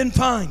 that'd been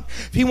fine.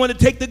 If he wanted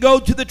to take the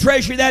gold to the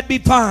treasury, that'd be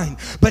fine.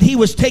 But he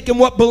was taking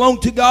what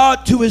belonged to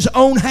God to his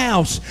own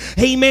house.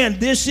 Amen.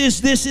 This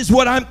is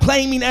what I'm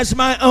claiming as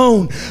my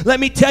own. Let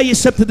me tell you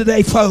something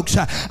today, folks.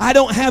 I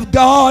don't have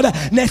God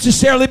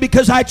necessarily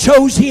because I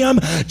chose him.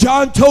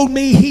 John told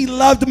me he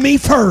loved me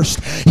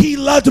first. He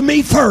loved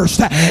me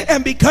first.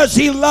 And because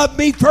he loved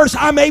me first,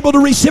 I'm able to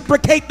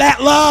reciprocate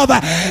that love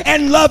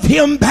and love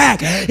him back.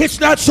 It's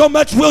not so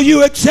much will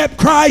you accept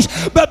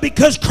Christ, but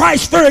because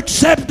Christ first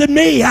accepted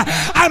me,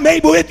 I'm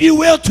able, if you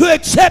will, to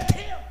accept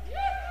him.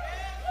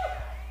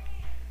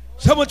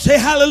 Someone say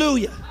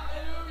hallelujah.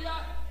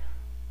 Hallelujah.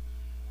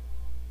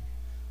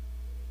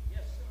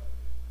 Yes, sir.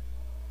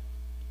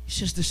 He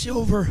says the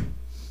silver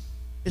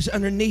is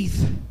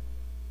underneath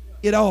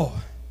it all.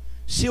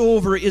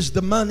 Silver is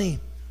the money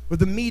or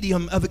the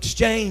medium of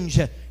exchange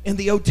in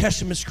the Old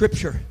Testament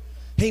scripture.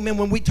 Amen.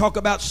 When we talk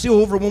about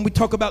silver, when we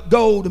talk about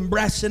gold and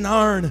brass and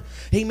iron,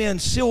 amen,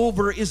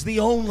 silver is the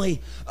only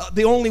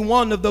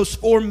one of those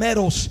four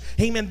metals,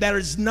 amen, that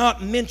is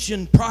not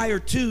mentioned prior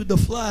to the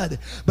flood.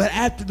 But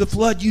after the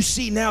flood, you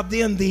see now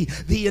then the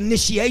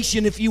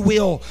initiation, if you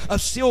will,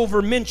 of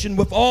silver mentioned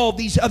with all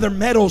these other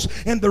metals.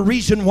 And the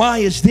reason why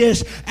is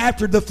this: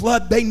 after the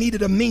flood, they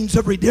needed a means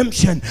of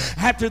redemption.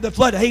 After the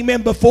flood,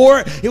 amen,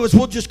 before it was,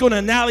 we're just going to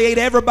annihilate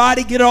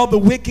everybody, get all the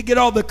wicked, get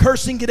all the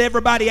cursing, get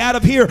everybody out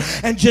of here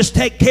and just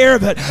take care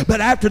of it. But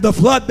after the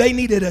flood, they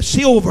needed a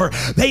silver.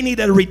 They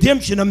needed a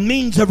redemption, a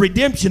means of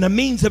redemption, a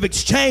means of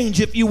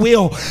exchange, if you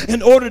will,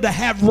 in order to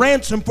have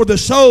ransom for the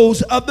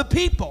souls of the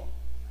people.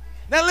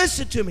 Now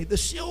listen to me. The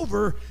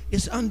silver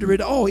is under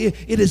it all. It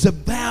is of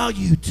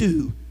value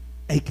to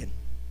Achan.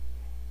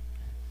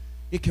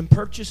 It can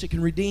purchase, it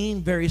can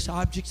redeem various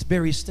objects,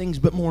 various things,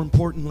 but more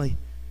importantly,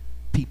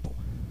 people.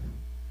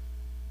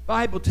 The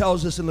Bible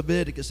tells us in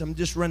Leviticus, I'm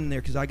just running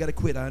there because I got to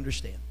quit, I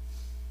understand.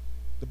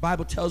 The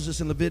Bible tells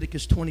us in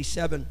Leviticus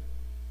 27,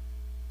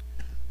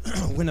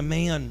 when a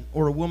man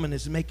or a woman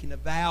is making a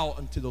vow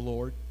unto the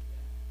Lord,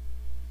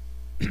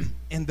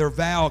 and their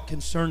vow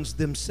concerns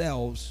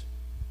themselves,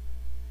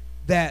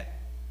 that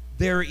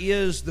there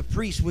is, the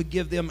priest would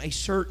give them a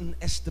certain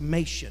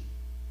estimation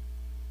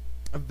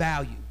of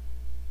value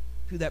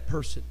to that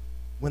person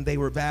when they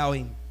were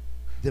vowing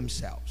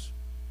themselves.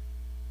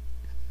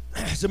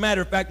 As a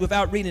matter of fact,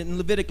 without reading it, in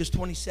Leviticus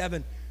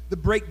 27, the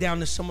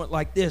breakdown is somewhat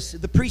like this.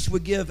 The priest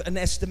would give an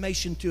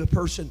estimation to a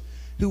person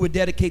who would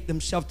dedicate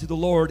themselves to the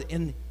Lord.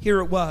 And here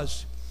it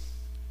was,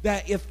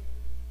 that if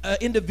an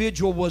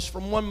individual was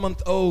from 1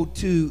 month old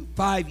to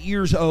 5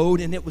 years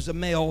old, and it was a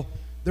male,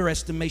 their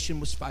estimation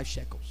was 5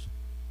 shekels.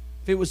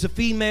 If it was a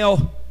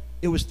female,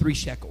 it was 3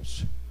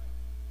 shekels.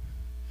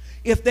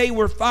 If they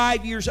were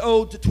 5 years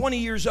old to 20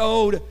 years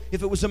old,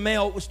 if it was a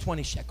male, it was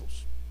 20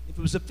 shekels. If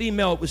it was a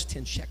female, it was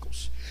 10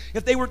 shekels.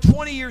 If they were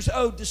 20 years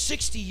old to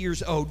 60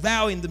 years old,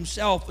 vowing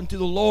themselves unto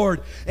the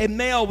Lord, a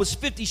male was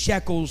 50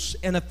 shekels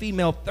and a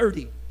female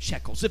 30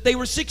 shekels. If they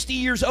were 60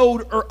 years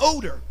old or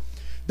older,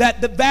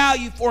 that the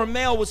value for a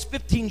male was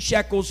 15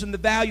 shekels and the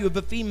value of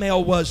a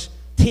female was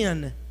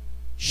 10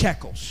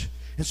 shekels.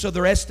 And so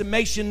their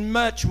estimation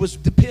much was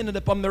dependent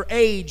upon their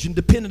age and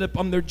dependent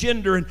upon their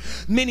gender, and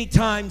many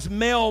times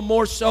male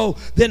more so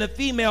than a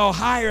female,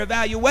 higher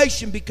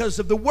evaluation because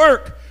of the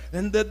work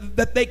and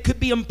that they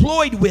could be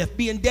employed with,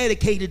 being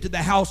dedicated to the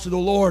house of the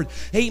Lord.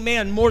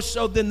 Amen. More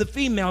so than the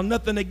female.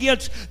 Nothing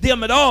against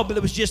them at all, but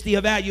it was just the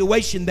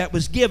evaluation that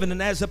was given.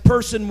 And as a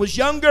person was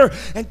younger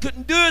and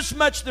couldn't do as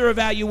much, their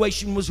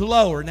evaluation was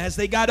lower. And as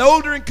they got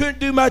older and couldn't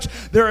do much,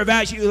 their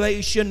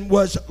evaluation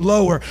was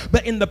lower.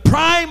 But in the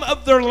prime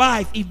of their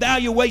life,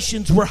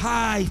 evaluations were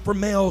high for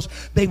males.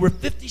 They were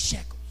 50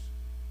 shekels.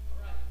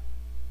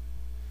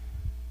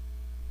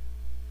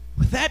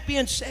 With that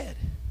being said,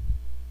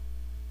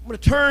 I'm going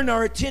to turn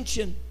our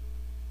attention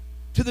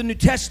to the New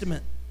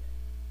Testament,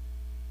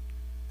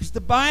 because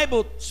the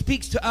Bible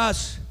speaks to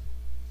us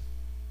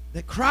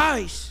that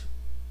Christ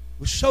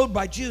was sold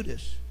by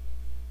Judas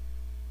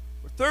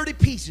for 30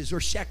 pieces or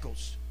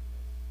shekels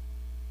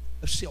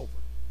of silver.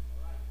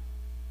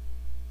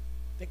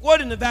 Think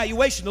what an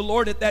evaluation. The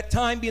Lord at that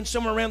time, being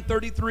somewhere around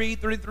 33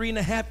 and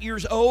a half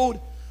years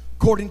old,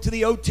 according to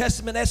the Old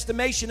Testament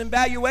estimation and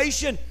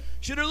valuation,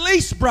 should at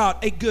least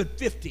brought a good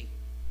 50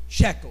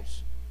 shekels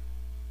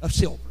of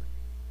silver.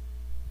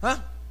 Huh?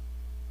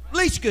 At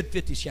least good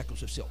 50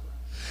 shekels of silver.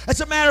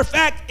 As a matter of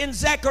fact, in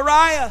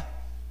Zechariah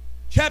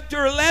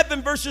chapter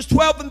 11, verses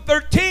 12 and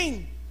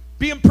 13,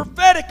 being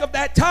prophetic of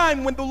that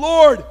time when the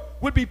Lord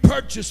would be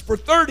purchased for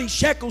 30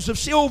 shekels of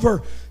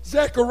silver,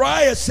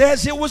 Zechariah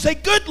says it was a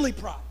goodly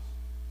price.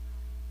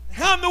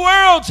 How in the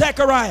world,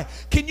 Zechariah,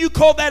 can you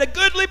call that a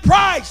goodly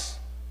price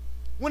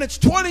when it's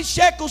 20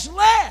 shekels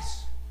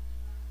less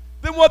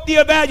than what the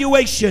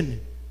evaluation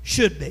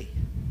should be?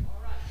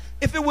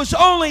 If it was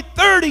only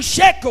 30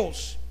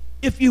 shekels,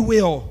 if you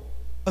will,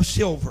 of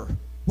silver,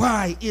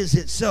 why is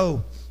it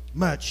so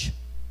much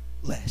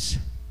less?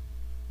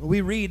 Well,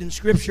 we read in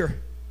Scripture,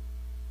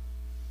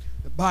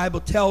 the Bible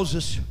tells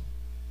us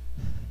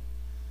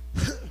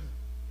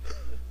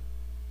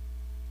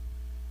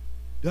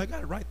do I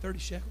got it right? 30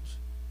 shekels?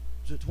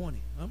 Is it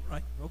 20? I'm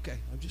right. Okay,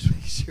 I'm just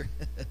making sure.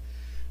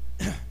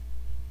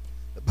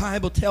 The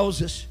Bible tells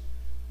us,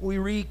 we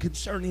read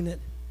concerning it,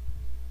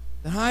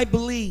 that I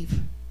believe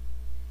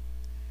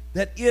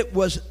that it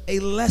was a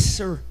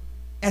lesser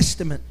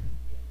estimate.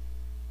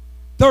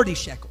 30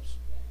 shekels.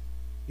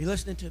 You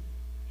listening to me?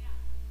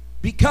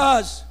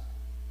 Because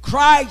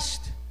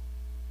Christ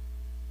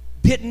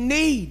didn't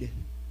need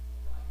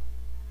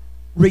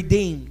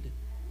redeemed.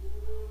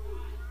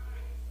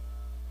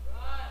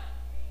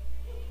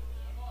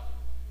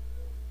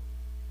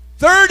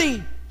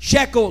 $30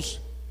 shekels,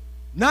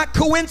 not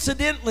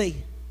coincidentally,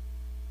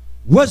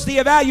 was the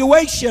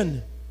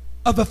evaluation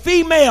of a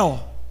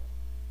female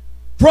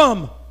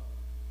from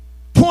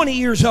 20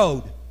 years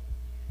old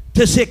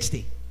to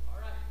 60.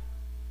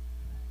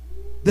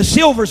 The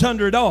silver's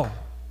under it all.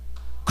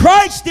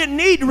 Christ didn't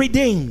need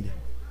redeemed,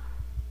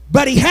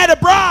 but he had a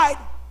bride.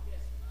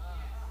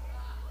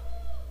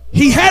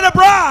 He had a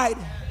bride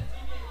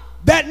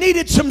that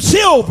needed some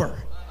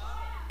silver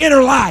in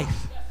her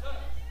life.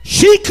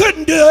 She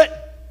couldn't do it.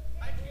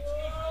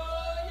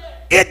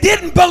 It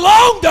didn't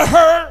belong to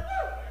her.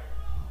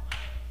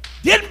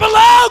 Didn't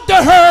belong to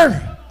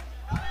her.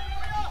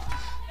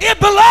 It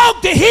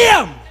belonged to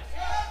him.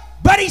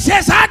 But he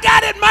says, I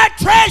got it in my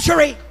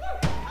treasury.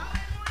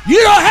 You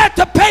don't have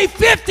to pay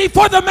 50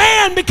 for the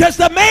man, because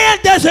the man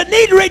doesn't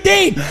need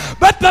redeemed,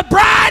 but the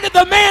bride of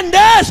the man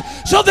does.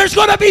 So there's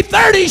going to be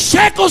 30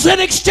 shekels in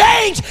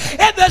exchange,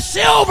 and the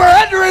silver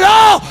under it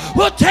all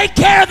will take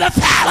care of the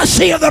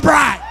fallacy of the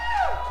bride.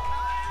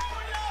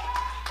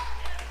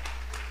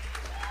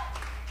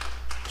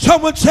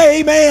 Someone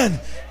say amen.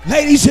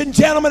 Ladies and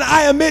gentlemen,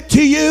 I admit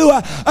to you,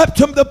 up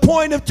to the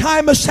point of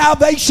time of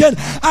salvation,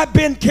 I've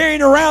been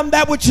carrying around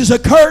that which is a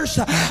curse.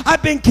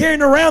 I've been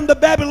carrying around the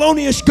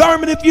Babylonian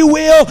garment, if you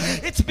will.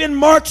 It's been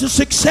marks of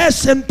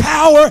success and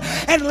power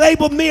and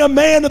labeled me a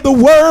man of the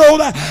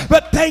world.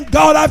 But thank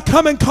God I've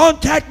come in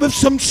contact with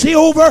some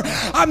silver.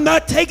 I'm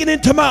not taking it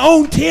into my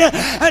own tent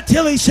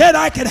until he said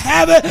I could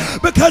have it,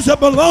 because it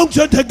belongs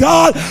unto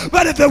God.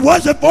 But if it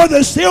wasn't for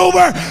the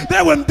silver,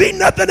 there wouldn't be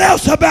nothing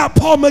else about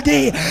Paul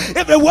McGee.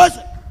 If it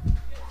wasn't,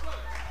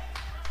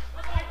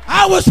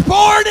 I was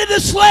born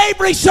into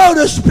slavery, so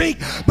to speak,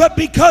 but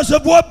because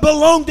of what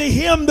belonged to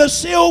him, the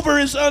silver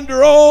is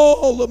under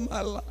all of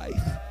my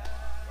life.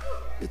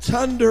 It's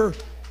under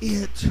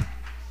it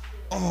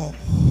all.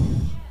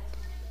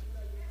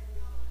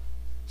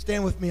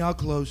 Stand with me, I'll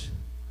close.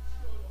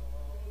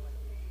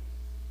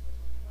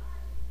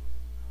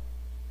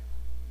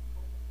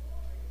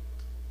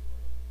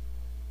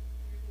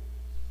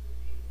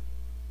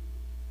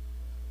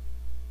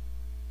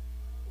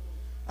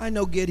 I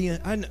know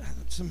Gideon. I know,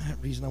 some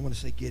reason I want to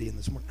say Gideon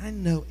this morning. I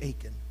know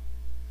Achan.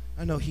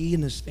 I know he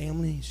and his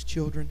family, his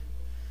children,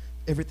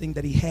 everything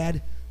that he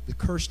had, the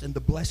cursed and the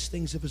blessed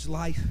things of his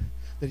life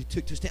that he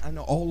took to stand. I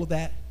know all of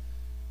that.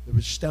 There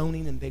was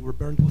stoning and they were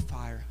burned with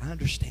fire. I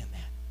understand that.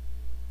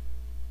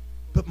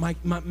 But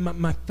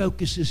my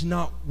focus is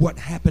not what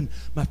happened.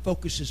 My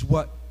focus is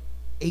what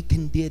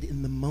Achan did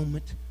in the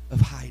moment of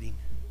hiding.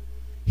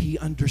 He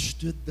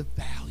understood the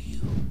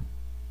value.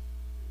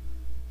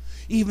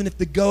 Even if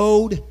the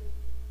gold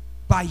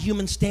by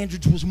human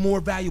standards was more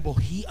valuable,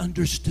 he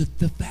understood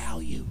the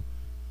value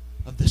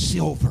of the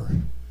silver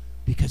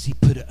because he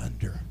put it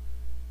under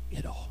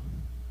it all.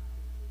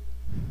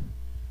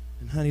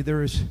 And honey,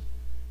 there is,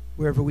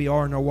 wherever we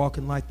are in our walk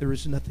in life, there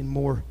is nothing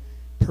more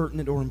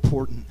pertinent or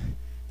important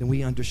than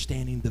we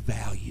understanding the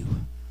value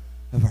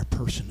of our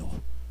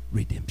personal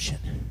redemption.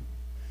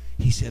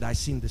 He said, I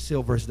seen the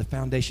silver as the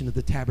foundation of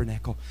the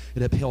tabernacle.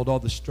 It upheld all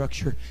the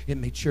structure. It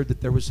made sure that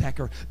there was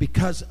sacrifice.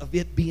 Because of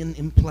it being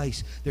in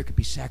place, there could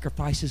be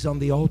sacrifices on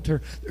the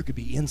altar. There could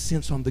be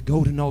incense on the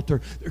golden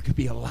altar. There could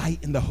be a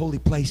light in the holy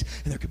place.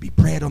 And there could be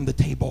bread on the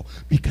table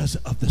because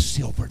of the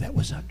silver that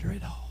was under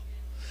it all.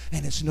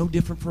 And it's no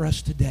different for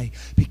us today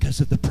because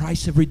of the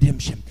price of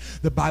redemption.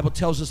 The Bible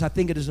tells us, I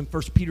think it is in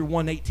 1 Peter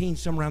 1:18,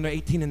 somewhere around there,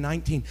 18 and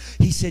 19.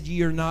 He said,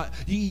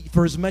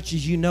 for as much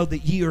as you know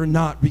that ye are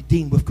not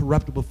redeemed with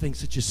corruptible things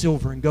such as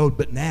silver and gold,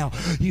 but now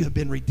you have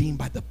been redeemed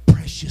by the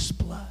precious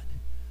blood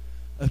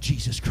of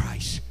Jesus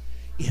Christ.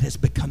 It has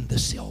become the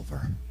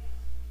silver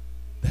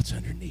that's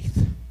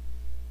underneath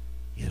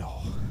it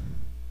all.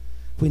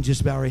 If we can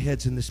just bow our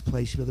heads in this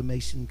place, Brother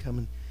Mason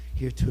coming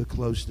here to a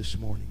close this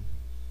morning.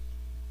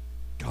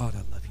 God,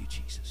 I love you,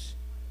 Jesus.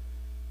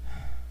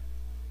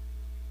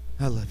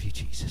 I love you,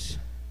 Jesus.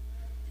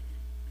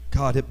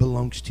 God, it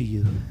belongs to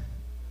you.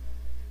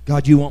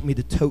 God, you want me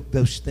to tote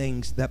those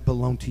things that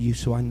belong to you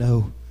so I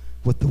know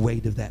what the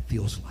weight of that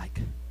feels like.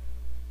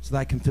 So that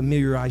I can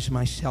familiarize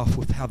myself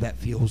with how that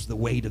feels, the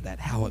weight of that,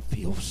 how it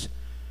feels.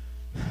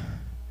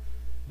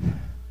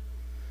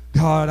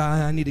 God,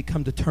 I need to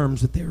come to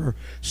terms that there are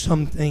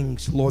some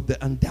things, Lord,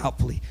 that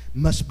undoubtedly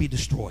must be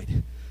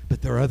destroyed.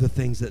 But there are other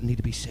things that need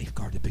to be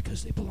safeguarded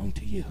because they belong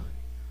to you.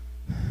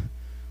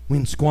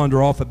 When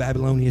squander off a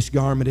Babylonian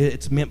garment,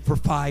 it's meant for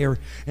fire.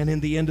 And in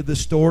the end of the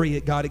story,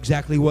 it got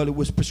exactly what it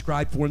was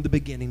prescribed for in the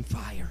beginning,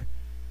 fire.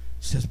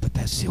 It says, but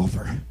that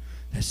silver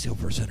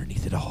is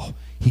underneath it all.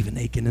 Even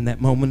Achan in that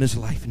moment in his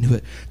life knew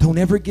it. Don't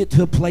ever get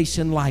to a place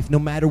in life, no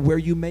matter where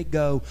you may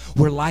go,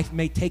 where life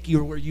may take you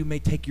or where you may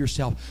take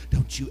yourself.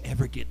 Don't you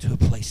ever get to a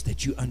place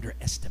that you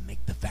underestimate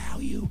the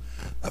value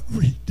of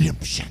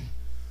redemption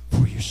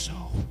for your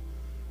soul.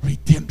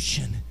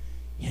 Redemption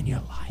in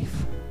your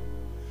life.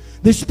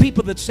 There's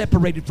people that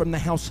separated from the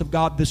house of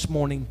God this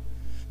morning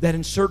that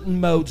in certain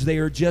modes they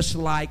are just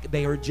like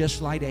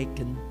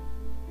Achan.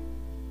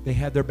 They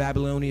have their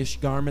Babylonian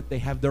garment. They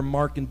have their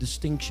mark and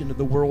distinction of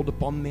the world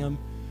upon them.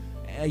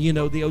 You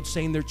know, the old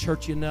saying, they're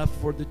churchy enough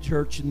for the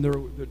church and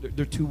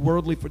they're too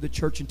worldly for the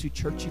church and too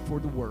churchy for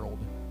the world.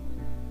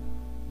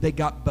 They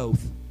got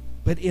both.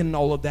 But in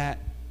all of that,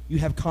 you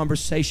have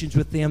conversations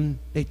with them.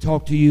 They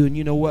talk to you, and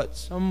you know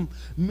what?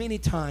 Many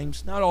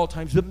times, not all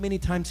times, but many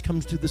times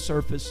comes to the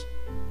surface.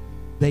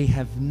 They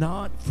have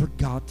not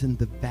forgotten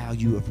the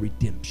value of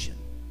redemption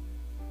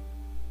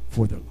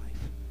for their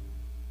life.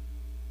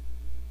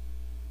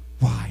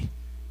 Why?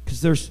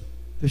 Because there's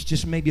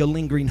just maybe a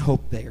lingering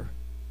hope there,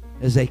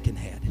 as Achan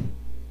had.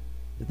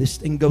 If this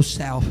thing goes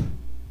south,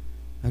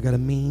 I've got a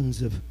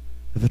means of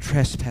a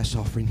trespass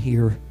offering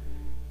here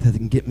that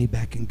can get me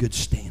back in good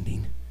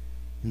standing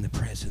in the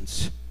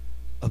presence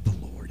of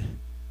the Lord.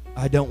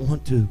 I don't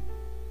want to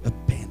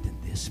abandon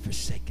this,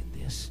 forsaken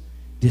this,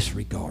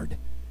 disregard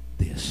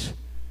this.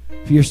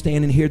 If you're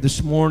standing here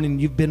this morning,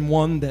 you've been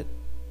one that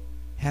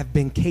have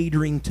been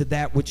catering to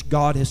that which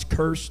God has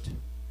cursed,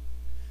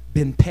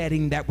 been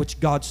petting that which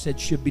God said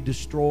should be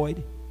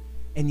destroyed,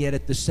 and yet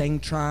at the same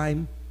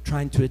time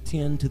trying to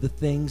attend to the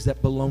things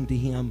that belong to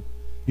Him,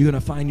 you're going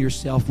to find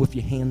yourself with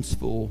your hands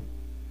full.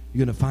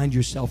 You're going to find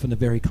yourself in a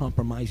very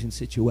compromising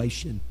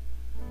situation.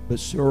 But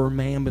sir or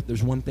ma'am, if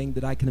there's one thing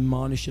that I can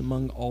admonish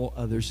among all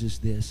others is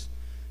this.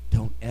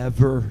 Don't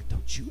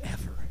you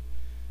ever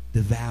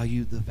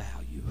devalue the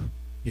value,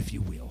 if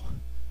you will,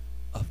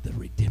 of the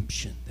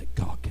redemption that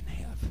God can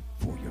have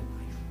for your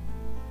life.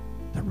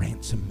 The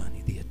ransom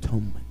money, the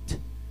atonement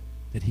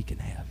that He can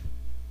have.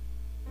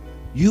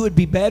 You would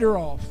be better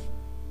off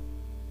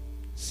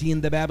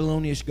seeing the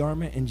Babylonian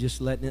garment and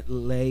just letting it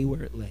lay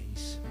where it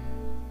lays.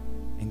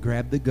 And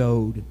grab the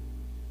gold,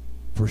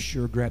 for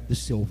sure grab the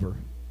silver,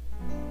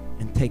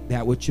 and take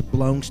that which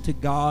belongs to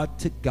God,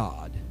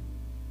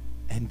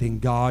 and then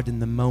God, in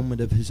the moment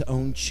of His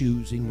own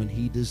choosing, when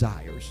He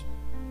desires,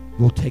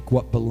 will take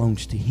what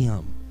belongs to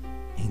Him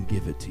and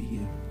give it to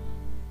you.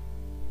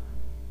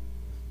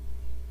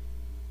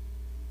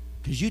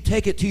 Because you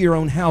take it to your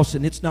own house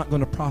and it's not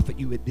going to profit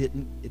you. It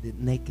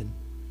didn't Achan.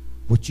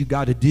 What you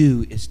got to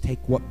do is take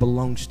what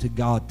belongs to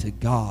God,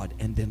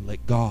 and then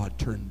let God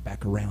turn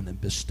back around and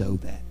bestow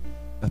that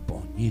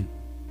upon you.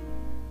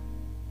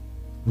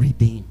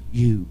 redeem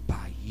you,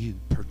 buy you,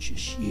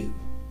 purchase you.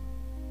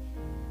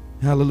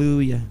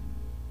 Hallelujah.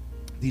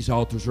 These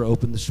altars are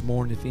open this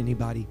morning if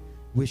anybody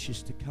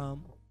wishes to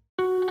come.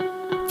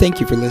 Thank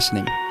you for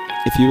listening.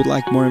 If you would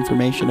like more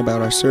information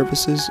about our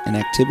services and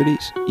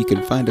activities, you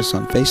can find us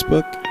on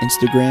Facebook,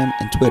 Instagram,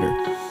 and Twitter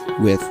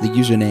with the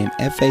username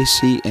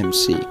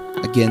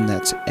FACMC. Again,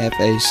 that's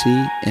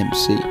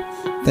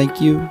FACMC.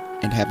 Thank you,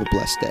 and have a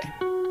blessed day.